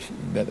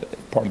that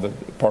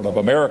part of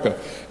America.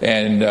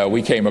 And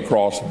we came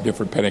across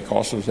different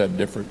Pentecostals that had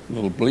different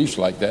little beliefs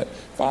like that.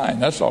 Fine,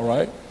 that's all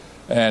right.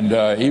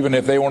 And even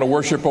if they want to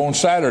worship on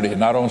Saturday and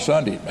not on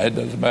Sunday, it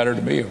doesn't matter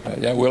to me.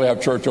 Yeah, we'll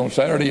have church on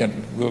Saturday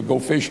and we'll go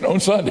fishing on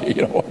Sunday.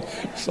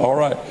 It's all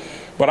right.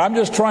 But I'm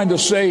just trying to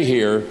say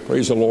here,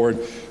 praise the Lord,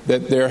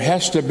 that there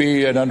has to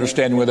be an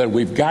understanding with that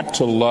we've got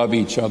to love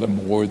each other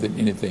more than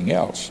anything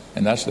else.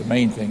 And that's the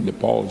main thing that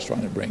Paul is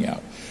trying to bring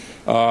out.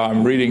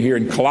 I'm reading here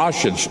in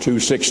Colossians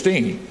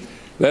 2:16.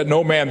 Let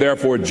no man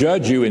therefore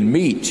judge you in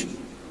meat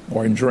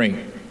or in drink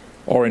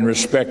or in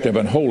respect of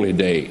an holy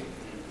day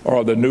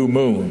or the new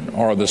moon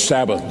or the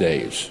Sabbath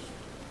days.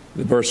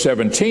 Verse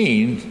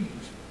 17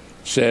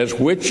 says,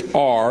 which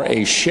are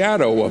a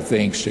shadow of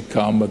things to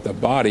come, but the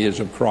body is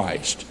of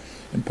Christ.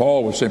 And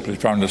Paul was simply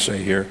trying to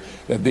say here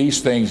that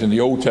these things in the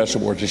Old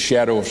Testament were a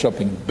shadow of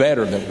something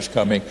better that was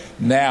coming.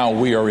 Now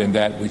we are in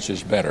that which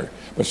is better.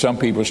 But some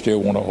people still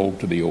want to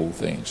hold to the old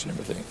things and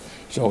everything.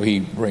 So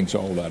he brings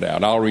all that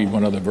out. I'll read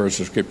one other verse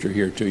of Scripture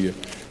here to you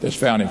that's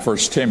found in 1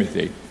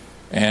 Timothy.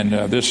 And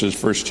this is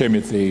 1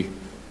 Timothy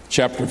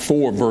chapter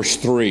 4, verse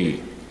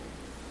 3.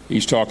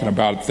 He's talking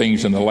about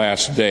things in the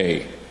last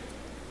day.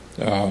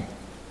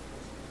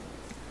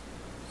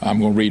 I'm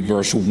going to read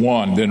verse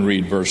 1, then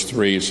read verse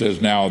 3. It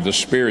says, now the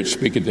Spirit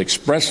speaketh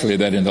expressly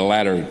that in the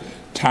latter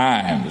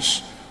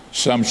times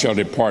some shall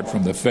depart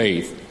from the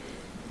faith,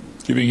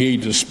 giving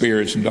heed to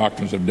spirits and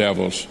doctrines of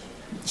devils,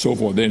 so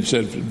forth. Then it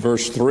says in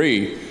verse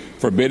 3,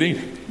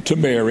 forbidding to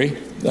marry,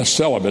 a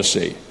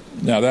celibacy.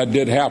 Now that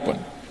did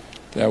happen.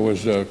 There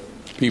was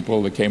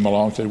people that came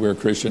along and said, we're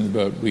Christians,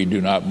 but we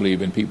do not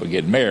believe in people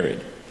getting married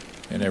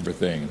and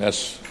everything.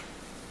 That's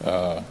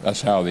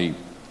how the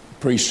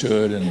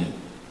priesthood, and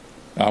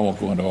I won't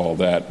go into all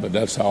that, but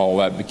that's how all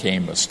that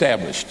became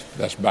established.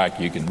 That's back,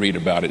 you can read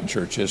about it in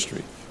church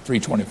history.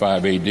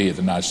 325 A.D. at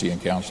the Nicene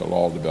Council,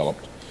 all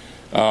developed.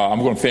 I'm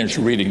going to finish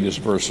reading this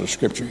verse of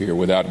Scripture here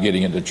without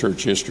getting into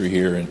church history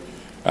here, and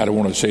I don't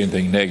want to say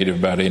anything negative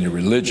about any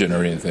religion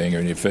or anything or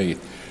any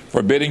faith.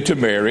 Forbidding to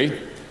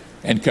marry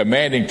and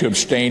commanding to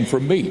abstain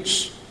from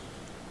meats,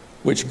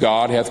 which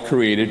God hath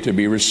created to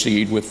be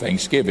received with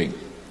thanksgiving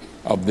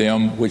of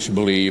them which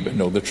believe and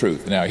know the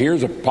truth. Now,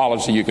 here's a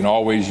policy you can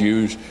always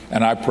use,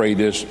 and I pray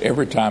this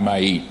every time I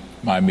eat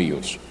my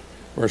meals.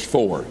 Verse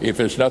 4, if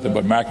it's nothing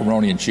but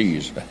macaroni and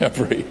cheese, I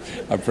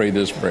pray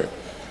this prayer.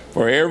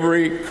 For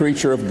every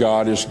creature of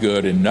God is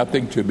good and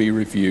nothing to be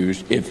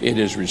refused if it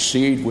is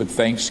received with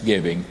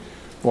thanksgiving,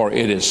 for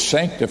it is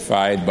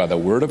sanctified by the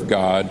word of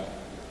God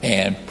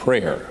and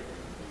prayer.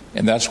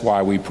 And that's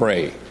why we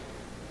pray.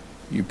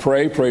 You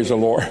pray, praise the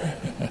Lord.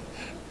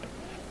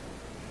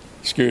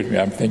 Excuse me,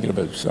 I'm thinking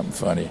about something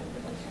funny.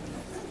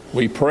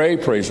 We pray,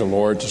 praise the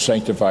Lord, to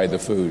sanctify the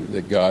food,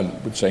 that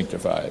God would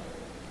sanctify it.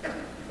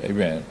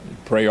 Amen.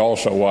 Pray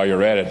also while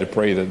you're at it to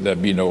pray that there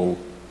be no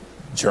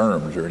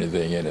germs or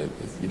anything in it.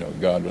 You know,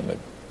 God will.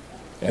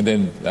 And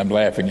then I'm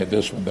laughing at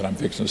this one that I'm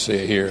fixing to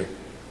say here.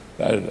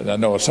 I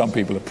know some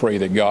people that pray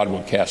that God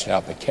will cast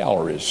out the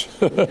calories.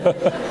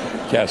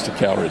 Cast the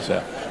calories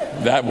out.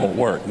 That won't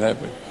work.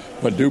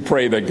 But do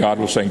pray that God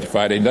will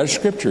sanctify it. And there's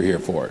Scripture here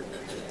for it.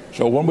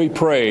 So when we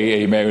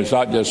pray, amen, it's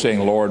not just saying,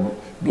 Lord,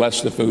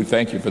 bless the food,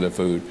 thank you for the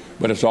food,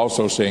 but it's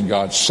also saying,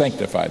 God,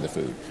 sanctify the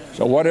food.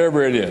 So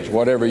whatever it is,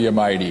 whatever you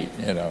might eat,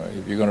 you know,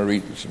 if you're going to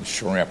eat some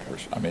shrimp,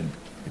 if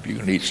you're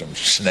going to eat some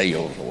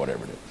snails or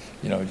whatever it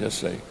is,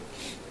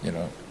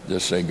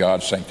 just say,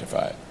 God,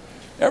 sanctify it.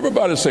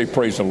 Everybody say,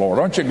 praise the Lord.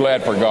 Aren't you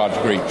glad for God's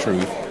great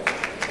truth?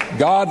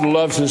 God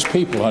loves his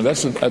people.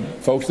 And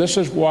folks, this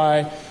is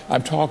why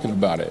I'm talking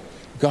about it.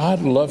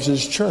 God loves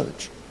his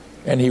church.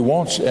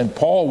 And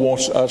Paul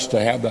wants us to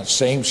have that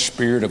same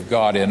spirit of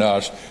God in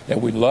us, that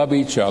we love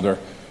each other,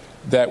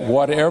 that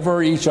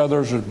whatever each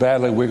other's is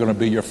battling, we're going to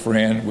be your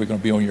friend, we're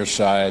going to be on your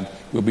side,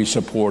 we'll be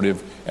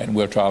supportive, and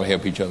we'll try to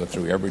help each other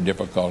through every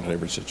difficulty,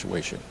 every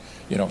situation.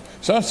 You know,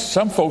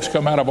 some folks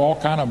come out of all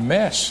kind of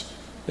mess.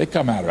 They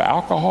come out of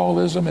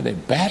alcoholism and they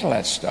battle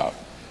that stuff.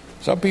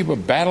 Some people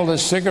battle a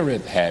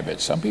cigarette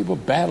habit. Some people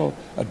battle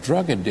a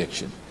drug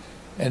addiction.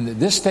 And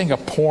this thing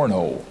of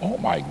porno, oh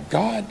my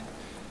God.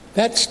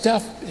 That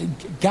stuff,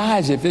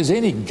 guys, if there's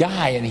any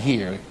guy in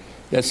here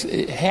that's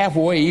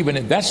halfway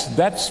even,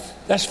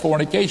 that's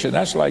fornication.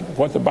 That's like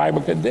what the Bible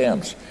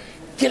condemns.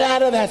 Get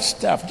out of that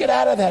stuff. Get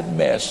out of that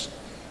mess.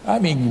 I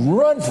mean,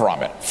 run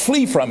from it.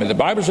 Flee from it. The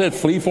Bible says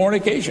flee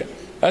fornication.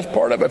 That's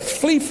part of it.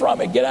 Flee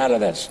from it. Get out of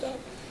that stuff.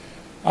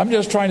 I'm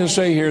just trying to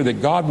say here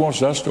that God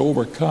wants us to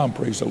overcome,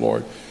 praise the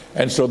Lord.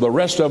 And so the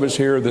rest of us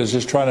here that's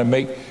just trying to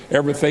make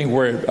everything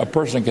where a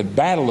person can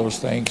battle those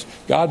things,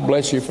 God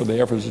bless you for the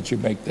efforts that you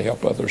make to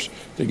help others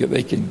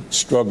they can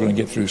struggle and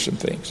get through some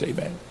things.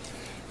 Amen.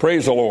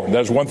 Praise the Lord.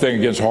 That's one thing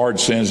against hard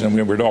sins, and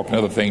when we're talking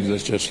other things,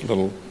 that's just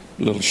little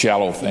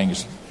shallow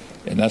things.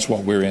 And that's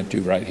what we're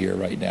into right here,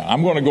 right now.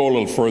 I'm going to go a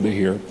little further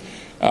here.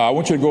 I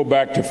want you to go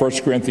back to 1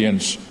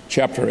 Corinthians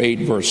chapter 8,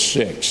 verse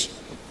 6.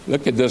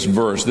 Look at this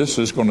verse.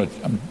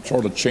 I'm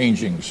sort of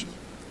changing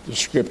the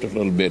script a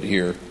little bit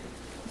here.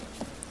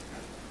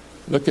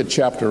 Look at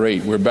chapter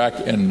 8. We're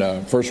back in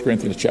 1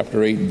 Corinthians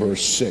chapter 8 and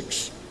verse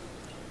 6.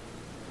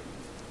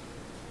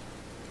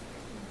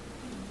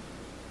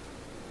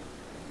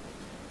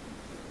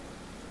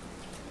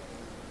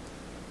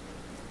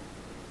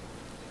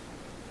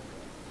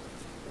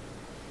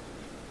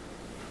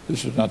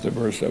 This is not the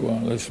verse I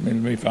want. Let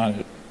me find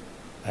it.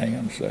 Hang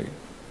on a second.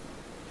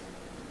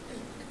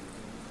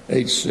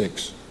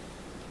 8:6.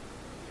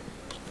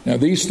 Now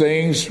these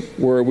things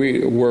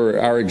were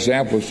our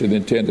examples to the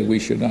intent that we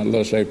should not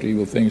lust after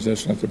evil things.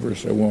 That's not the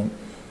verse I want.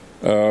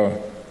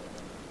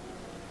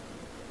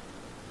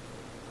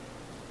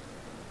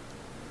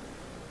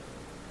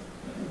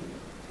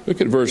 Look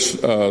at verse.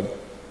 No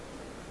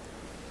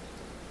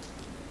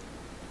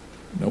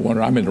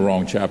wonder I'm in the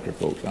wrong chapter,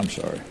 folks. I'm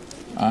sorry.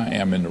 I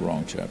am in the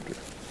wrong chapter.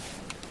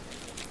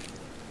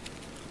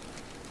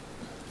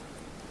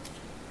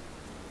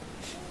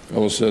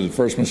 Fellow said the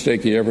first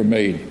mistake he ever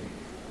made.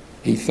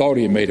 He thought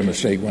he made a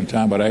mistake one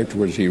time, but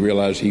afterwards he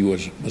realized he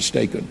was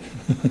mistaken.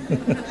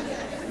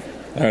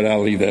 All right,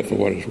 I'll leave that for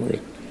what it's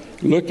worth.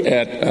 Look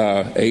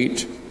at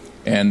 8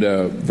 and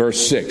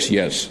verse 6.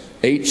 Yes,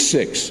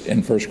 8:6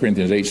 in 1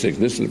 Corinthians 8:6.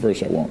 This is the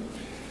verse I want.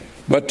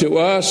 But to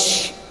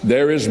us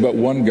there is but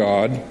one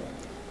God,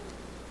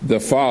 the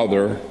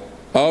Father,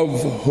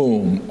 of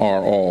whom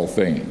are all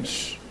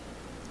things,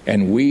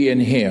 and we in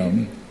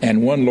him,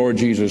 and one Lord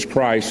Jesus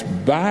Christ,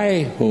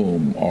 by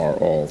whom are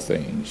all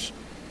things,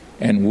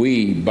 and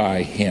we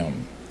by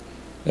him.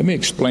 Let me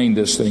explain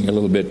this thing a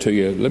little bit to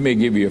you. Let me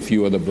give you a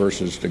few other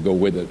verses to go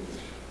with it.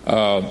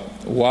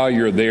 While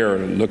you're there,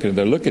 look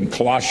in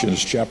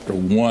Colossians chapter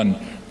 1,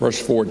 verse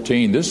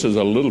 14. This is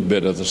a little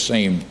bit of the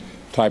same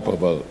type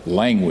of a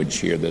language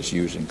here that's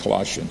used in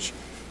Colossians.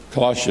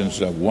 Colossians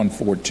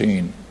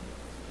 1:14.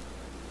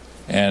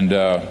 And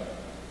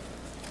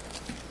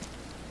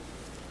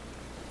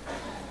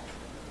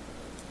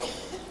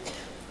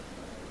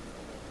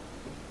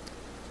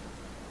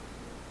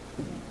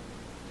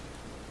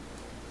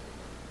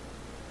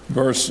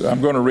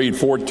I'm going to read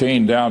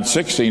 14 down.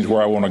 16 is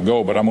where I want to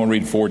go, but I'm going to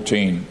read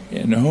 14.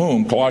 In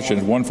whom,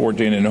 Colossians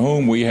 1:14, in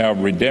whom we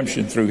have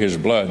redemption through his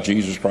blood,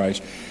 Jesus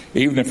Christ,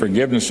 even the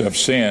forgiveness of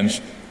sins,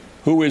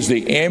 who is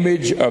the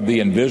image of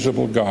the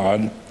invisible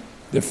God,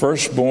 the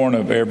firstborn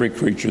of every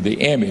creature,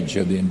 the image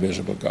of the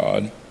invisible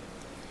God.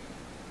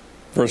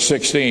 Verse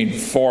 16,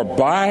 for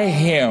by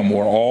him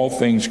were all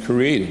things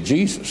created.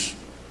 Jesus,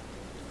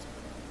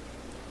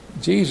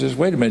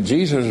 wait a minute,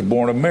 Jesus was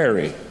born of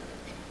Mary.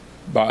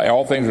 By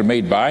all things are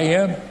made by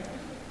him.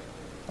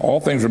 All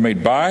things are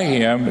made by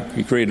him.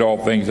 He created all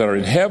things that are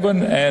in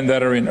heaven and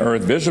that are in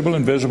earth, visible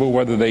and invisible,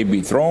 whether they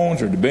be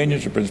thrones or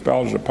dominions or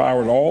principalities or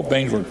powers. All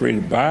things were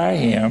created by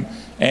him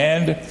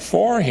and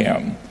for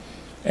him.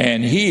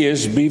 And he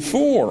is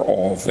before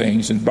all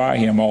things, and by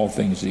him all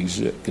things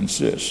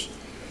consist.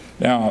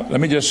 Now, let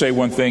me just say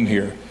one thing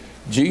here.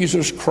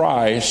 Jesus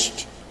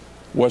Christ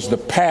was the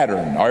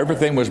pattern.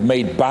 Everything was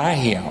made by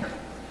him.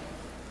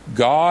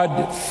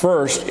 God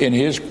first in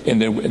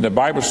the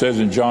Bible says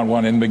in John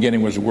 1, in the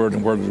beginning was the Word,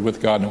 and the Word was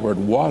with God, and the Word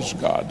was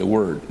God. The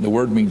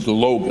Word means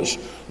logos.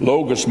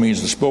 Logos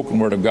means the spoken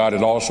word of God.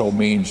 It also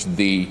means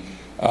the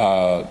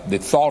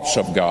thoughts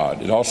of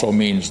God. It also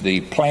means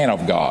the plan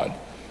of God.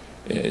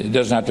 It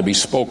doesn't have to be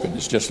spoken.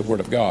 It's just the word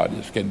of God.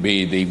 It can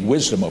be the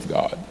wisdom of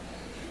God.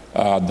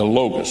 The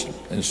logos.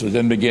 And so in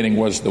the beginning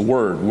was the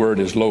Word. Word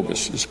is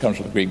logos. This comes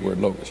from the Greek word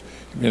logos. In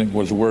the beginning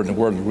was the Word, and the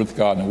Word was with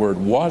God, and the Word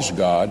was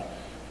God.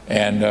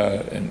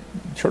 And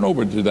turn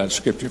over to that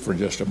scripture for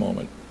just a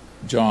moment.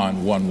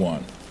 John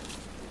 1:1.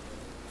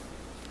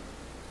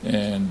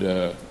 And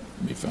let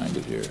me find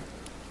it here.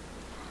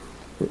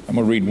 I'm going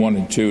to read 1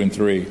 and 2 and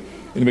 3.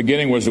 In the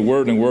beginning was the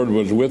Word, and the Word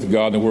was with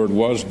God, and the Word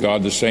was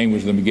God. The same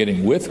was in the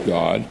beginning with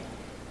God.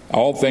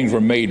 All things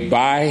were made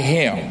by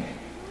him,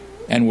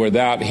 and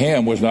without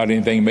him was not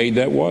anything made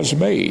that was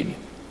made.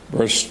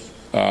 Verse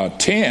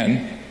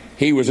 10,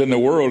 he was in the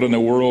world, and the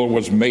world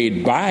was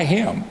made by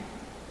him.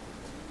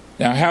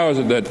 Now, how is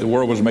it that the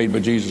world was made by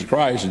Jesus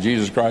Christ, and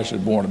Jesus Christ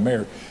was born of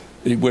Mary?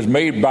 It was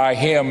made by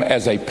him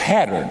as a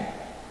pattern.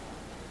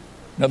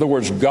 In other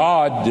words,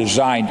 God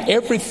designed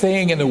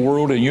everything in the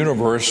world and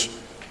universe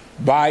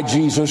by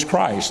Jesus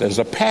Christ as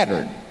a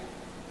pattern.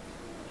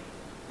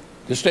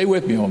 Just stay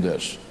with me on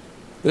this.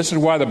 This is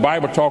why the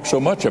Bible talks so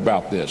much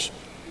about this.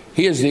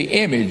 He is the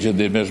image of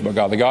the invisible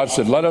God. The God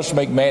said, let us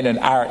make man in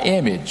our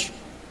image.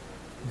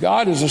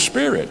 God is a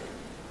spirit.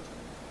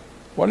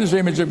 What is the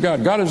image of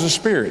God? God is a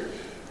spirit.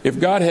 If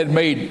God had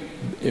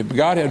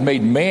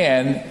made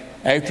man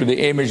after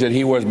the image that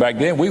he was back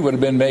then, we would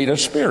have been made a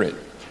spirit.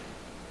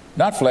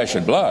 Not flesh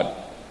and blood.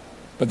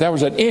 But that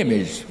was an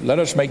image. Let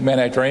us make man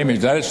after our image.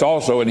 That is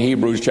also in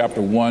Hebrews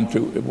chapter 1,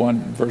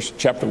 verse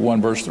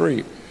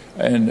 3.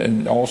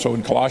 And also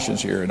in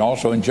Colossians here, and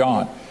also in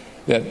John.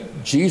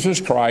 That Jesus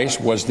Christ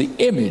was the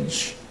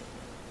image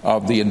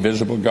of the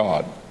invisible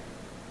God.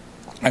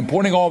 I'm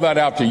pointing all that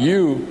out to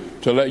you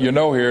to let you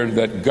know here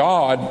that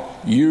God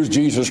used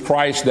Jesus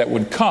Christ that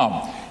would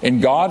come.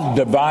 In God's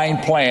divine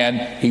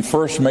plan, he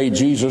first made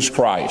Jesus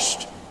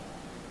Christ.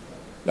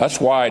 That's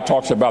why it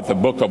talks about the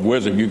book of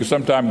wisdom. You can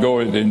sometimes go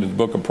into the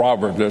book of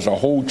Proverbs. There's a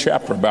whole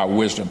chapter about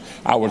wisdom.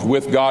 I was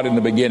with God in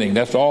the beginning.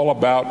 That's all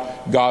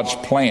about God's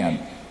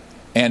plan.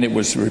 And it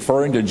was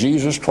referring to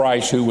Jesus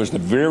Christ, who was the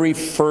very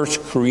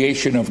first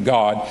creation of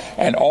God.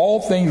 And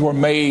all things were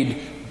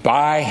made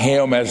by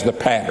him as the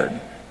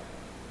pattern.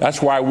 That's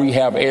why we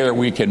have air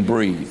we can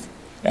breathe.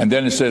 And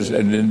then it says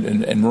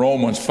in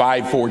Romans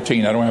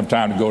 5:14, I don't have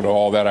time to go to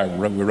all that,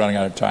 we're running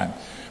out of time.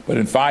 But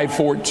in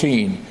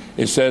 5:14,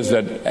 it says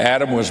that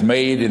Adam was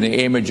made in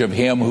the image of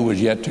him who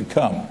was yet to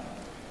come.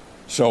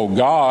 So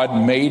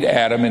God made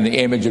Adam in the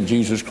image of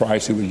Jesus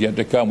Christ who was yet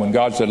to come. When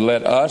God said,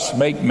 let us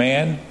make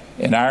man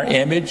in our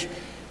image,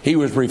 he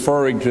was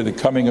referring to the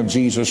coming of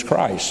Jesus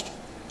Christ.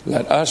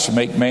 Let us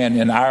make man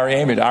in our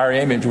image. Our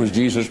image was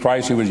Jesus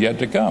Christ who was yet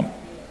to come.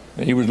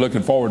 And he was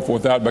looking forward for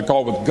that,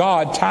 because with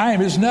God,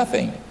 time is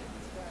nothing.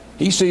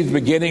 He sees the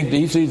beginning,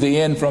 he sees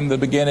the end from the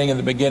beginning, and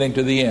the beginning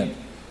to the end.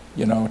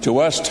 You know, to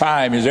us,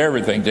 time is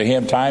everything. To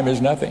him, time is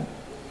nothing.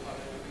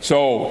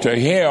 So to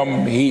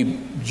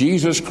him,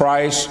 Jesus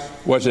Christ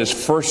was his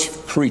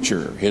first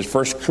creature, his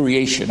first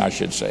creation, I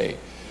should say.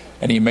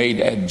 And he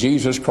made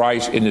Jesus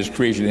Christ in his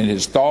creation, in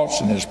his thoughts,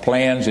 in his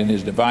plans, in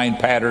his divine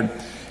pattern.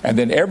 And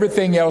then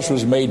everything else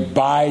was made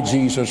by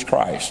Jesus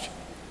Christ.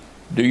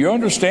 Do you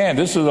understand?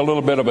 This is a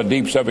little bit of a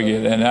deep subject,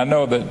 and I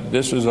know that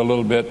this is a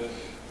little bit,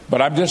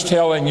 but I'm just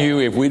telling you,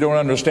 if we don't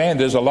understand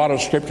this, a lot of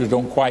scriptures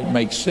don't quite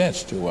make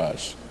sense to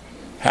us.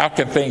 How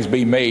can things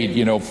be made,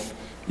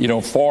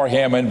 for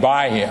him and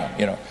by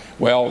him?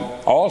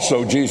 Well,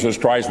 also Jesus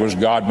Christ was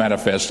God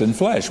manifest in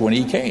flesh when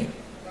he came.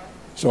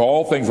 So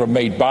all things were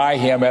made by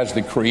him as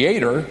the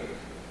creator,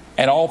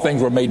 and all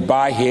things were made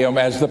by him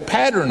as the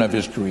pattern of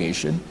his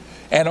creation,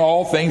 and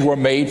all things were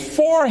made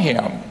for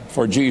him,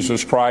 for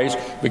Jesus Christ,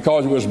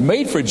 because it was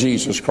made for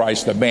Jesus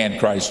Christ, the man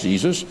Christ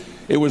Jesus.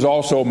 It was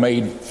also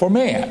made for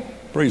man.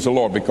 Praise the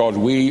Lord, because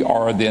we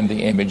are then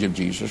the image of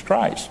Jesus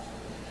Christ.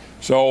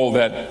 So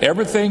that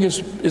everything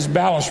is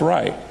balanced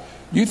right.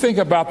 You think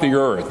about the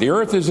earth. The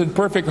earth is in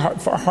perfect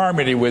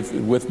harmony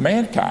with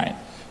mankind.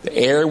 The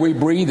air we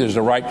breathe is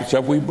the right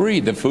stuff we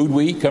breathe. The food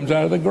we eat comes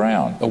out of the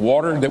ground. The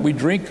water that we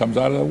drink comes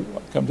out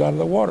of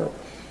the water.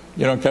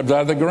 It comes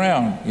out of the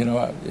ground.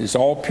 It's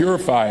all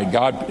purified.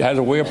 God has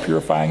a way of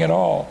purifying it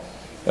all.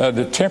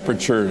 The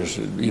temperatures,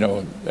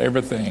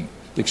 everything.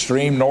 The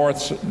extreme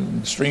north,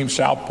 extreme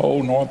south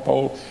pole, north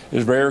pole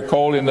is very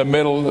cold. In the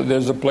middle,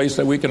 there's a place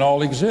that we can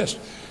all exist.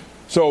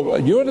 So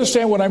you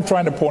understand what I'm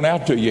trying to point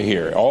out to you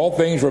here. All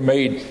things were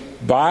made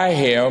by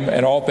him,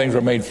 and all things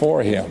were made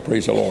for him.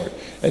 Praise the Lord.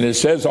 And it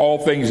says all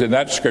things in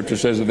that scripture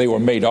says that they were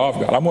made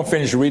of God. I'm going to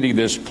finish reading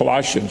this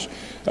Colossians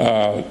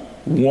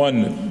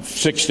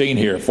 1:16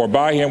 here. For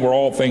by him were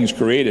all things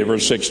created,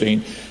 verse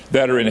 16,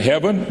 that are in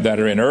heaven, that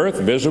are in earth,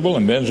 visible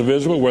and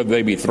invisible, whether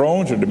they be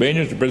thrones or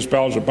dominions or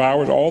principalities or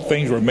powers. All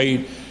things were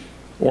made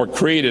or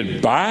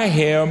created by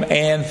him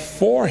and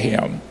for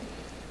him.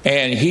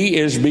 And he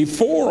is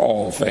before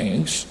all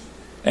things,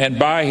 and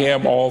by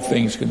him all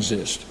things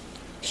consist.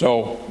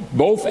 So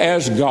both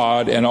as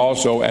God and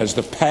also as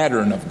the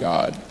pattern of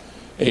God.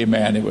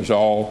 Amen. It was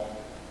all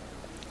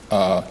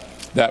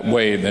that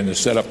way then to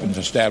set up and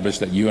establish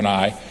that you and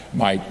I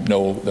might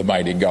know the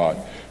mighty God.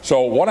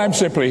 So what I'm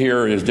simply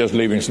here is just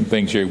leaving some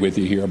things here with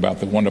you here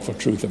about the wonderful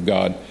truth of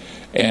God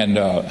and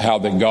how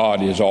that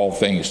God is all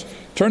things.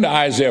 Turn to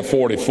Isaiah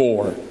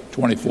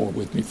 44:24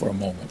 with me for a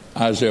moment.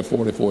 Isaiah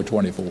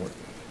 44:24.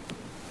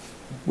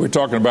 We're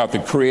talking about the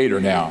Creator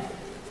now.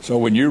 So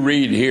when you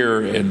read here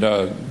in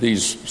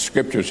these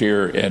scriptures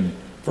here in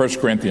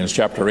 1 Corinthians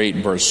chapter 8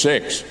 and verse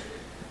 6,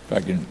 if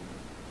I can,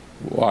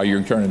 while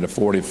you're turning to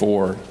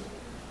 44,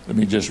 let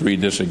me just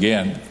read this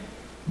again.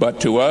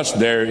 But to us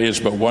there is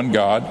but one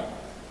God,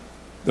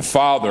 the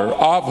Father,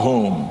 of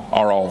whom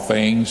are all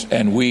things,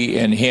 and we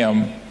in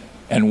him,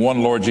 and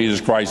one Lord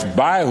Jesus Christ,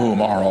 by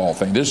whom are all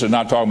things. This is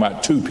not talking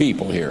about two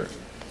people here.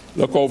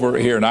 Look over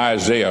here in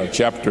Isaiah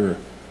chapter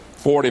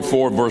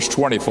 44, verse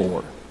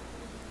 24.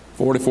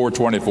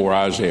 44:24,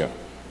 Isaiah.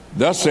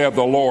 Thus saith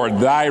the Lord,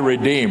 thy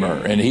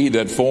Redeemer, and he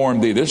that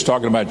formed thee. This is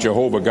talking about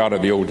Jehovah God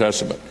of the Old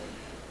Testament.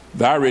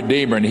 Thy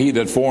Redeemer, and he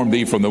that formed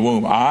thee from the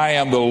womb. I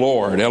am the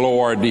Lord,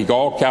 L-O-R-D.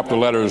 All capital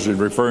letters is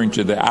referring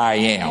to the I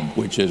am,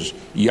 which is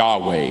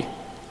Yahweh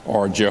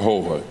or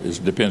Jehovah.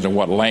 It depends on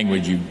what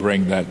language you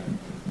bring that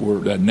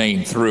word, that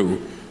name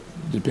through,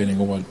 depending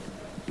on what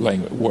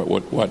language,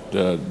 what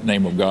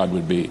name of God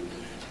would be.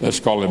 Let's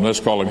call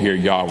him here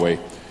Yahweh.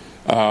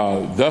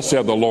 Thus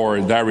saith the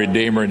Lord, thy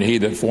Redeemer, and he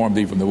that formed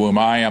thee from the womb.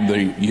 I am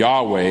the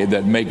Yahweh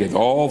that maketh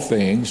all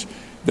things,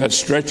 that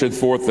stretcheth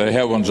forth the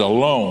heavens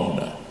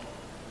alone,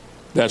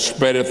 that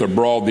spreadeth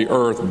abroad the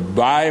earth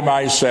by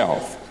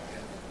myself.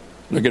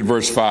 Look at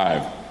verse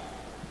 5.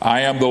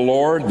 I am the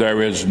Lord,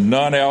 there is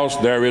none else,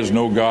 there is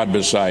no God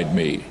beside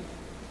me.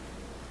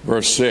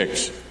 Verse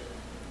 6.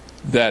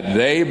 That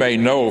they may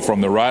know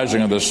from the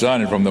rising of the sun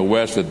and from the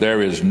west that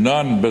there is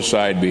none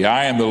beside me.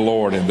 I am the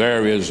Lord, and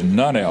there is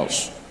none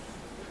else.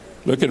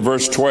 Look at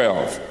verse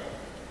 12.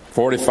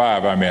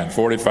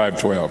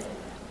 45:12.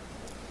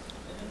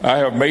 I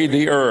have made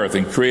the earth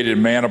and created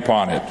man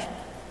upon it.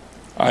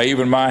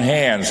 Even my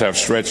hands have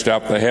stretched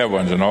out the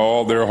heavens, and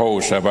all their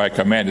hosts have I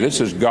commanded. This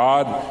is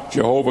God,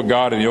 Jehovah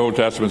God in the Old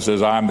Testament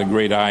says, I am the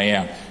great I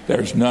am.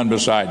 There's none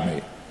beside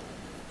me.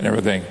 And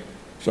everything.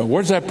 So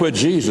where does that put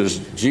Jesus?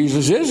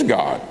 Jesus is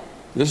God.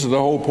 This is the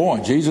whole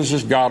point. Jesus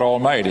is God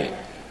Almighty.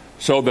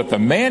 So that the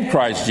man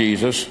Christ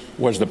Jesus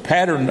was the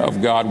pattern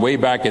of God way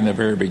back in the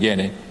very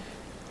beginning.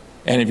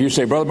 And if you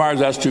say, Brother Myers,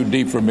 that's too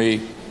deep for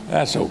me,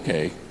 that's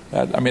okay.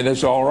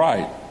 That's all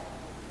right.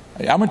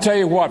 I'm going to tell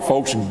you what,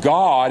 folks,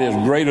 God is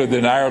greater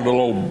than our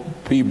little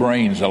old pea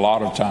brains a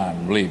lot of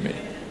time, believe me.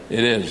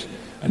 It is.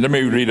 And let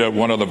me read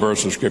one other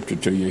verse of Scripture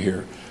to you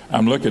here.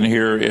 I'm looking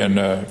here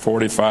in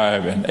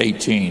 45 and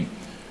 18.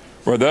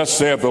 For thus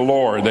saith the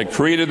Lord, that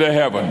created the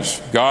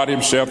heavens, God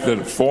himself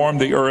that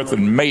formed the earth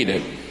and made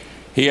it.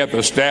 He hath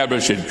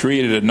established it,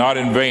 created it not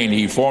in vain.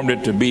 He formed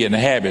it to be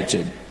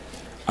inhabited.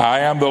 I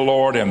am the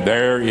Lord, and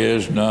there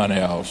is none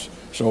else.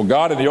 So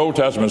God in the Old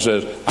Testament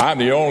says, I'm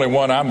the only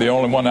one, I'm the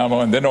only one, I'm the only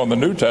one. And then on the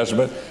New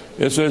Testament,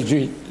 it says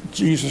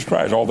Jesus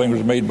Christ. All things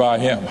were made by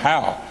him.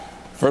 How?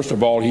 First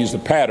of all, he's the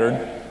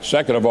pattern.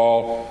 Second of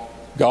all,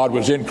 God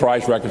was in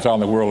Christ reconciling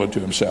the world unto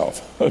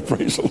himself.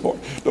 Praise the Lord.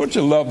 Don't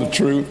you love the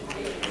truth?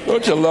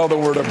 Don't you love the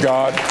Word of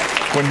God?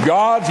 When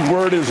God's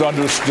Word is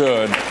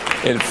understood,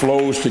 it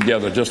flows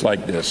together just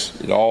like this.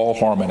 It all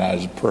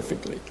harmonizes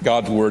perfectly.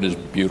 God's Word is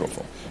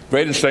beautiful.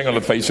 Greatest thing on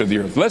the face of the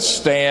earth. Let's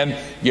stand,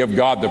 give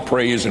God the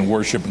praise and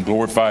worship and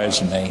glorify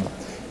his name.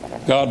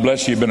 God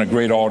bless you. You've been a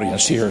great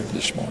audience here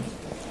this morning.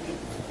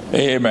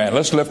 Amen.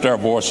 Let's lift our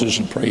voices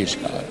and praise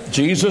God.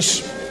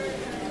 Jesus,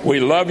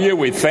 we love you.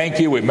 We thank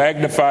you. We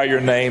magnify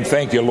your name.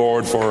 Thank you,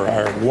 Lord, for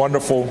our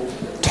wonderful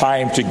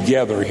time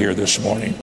together here this morning.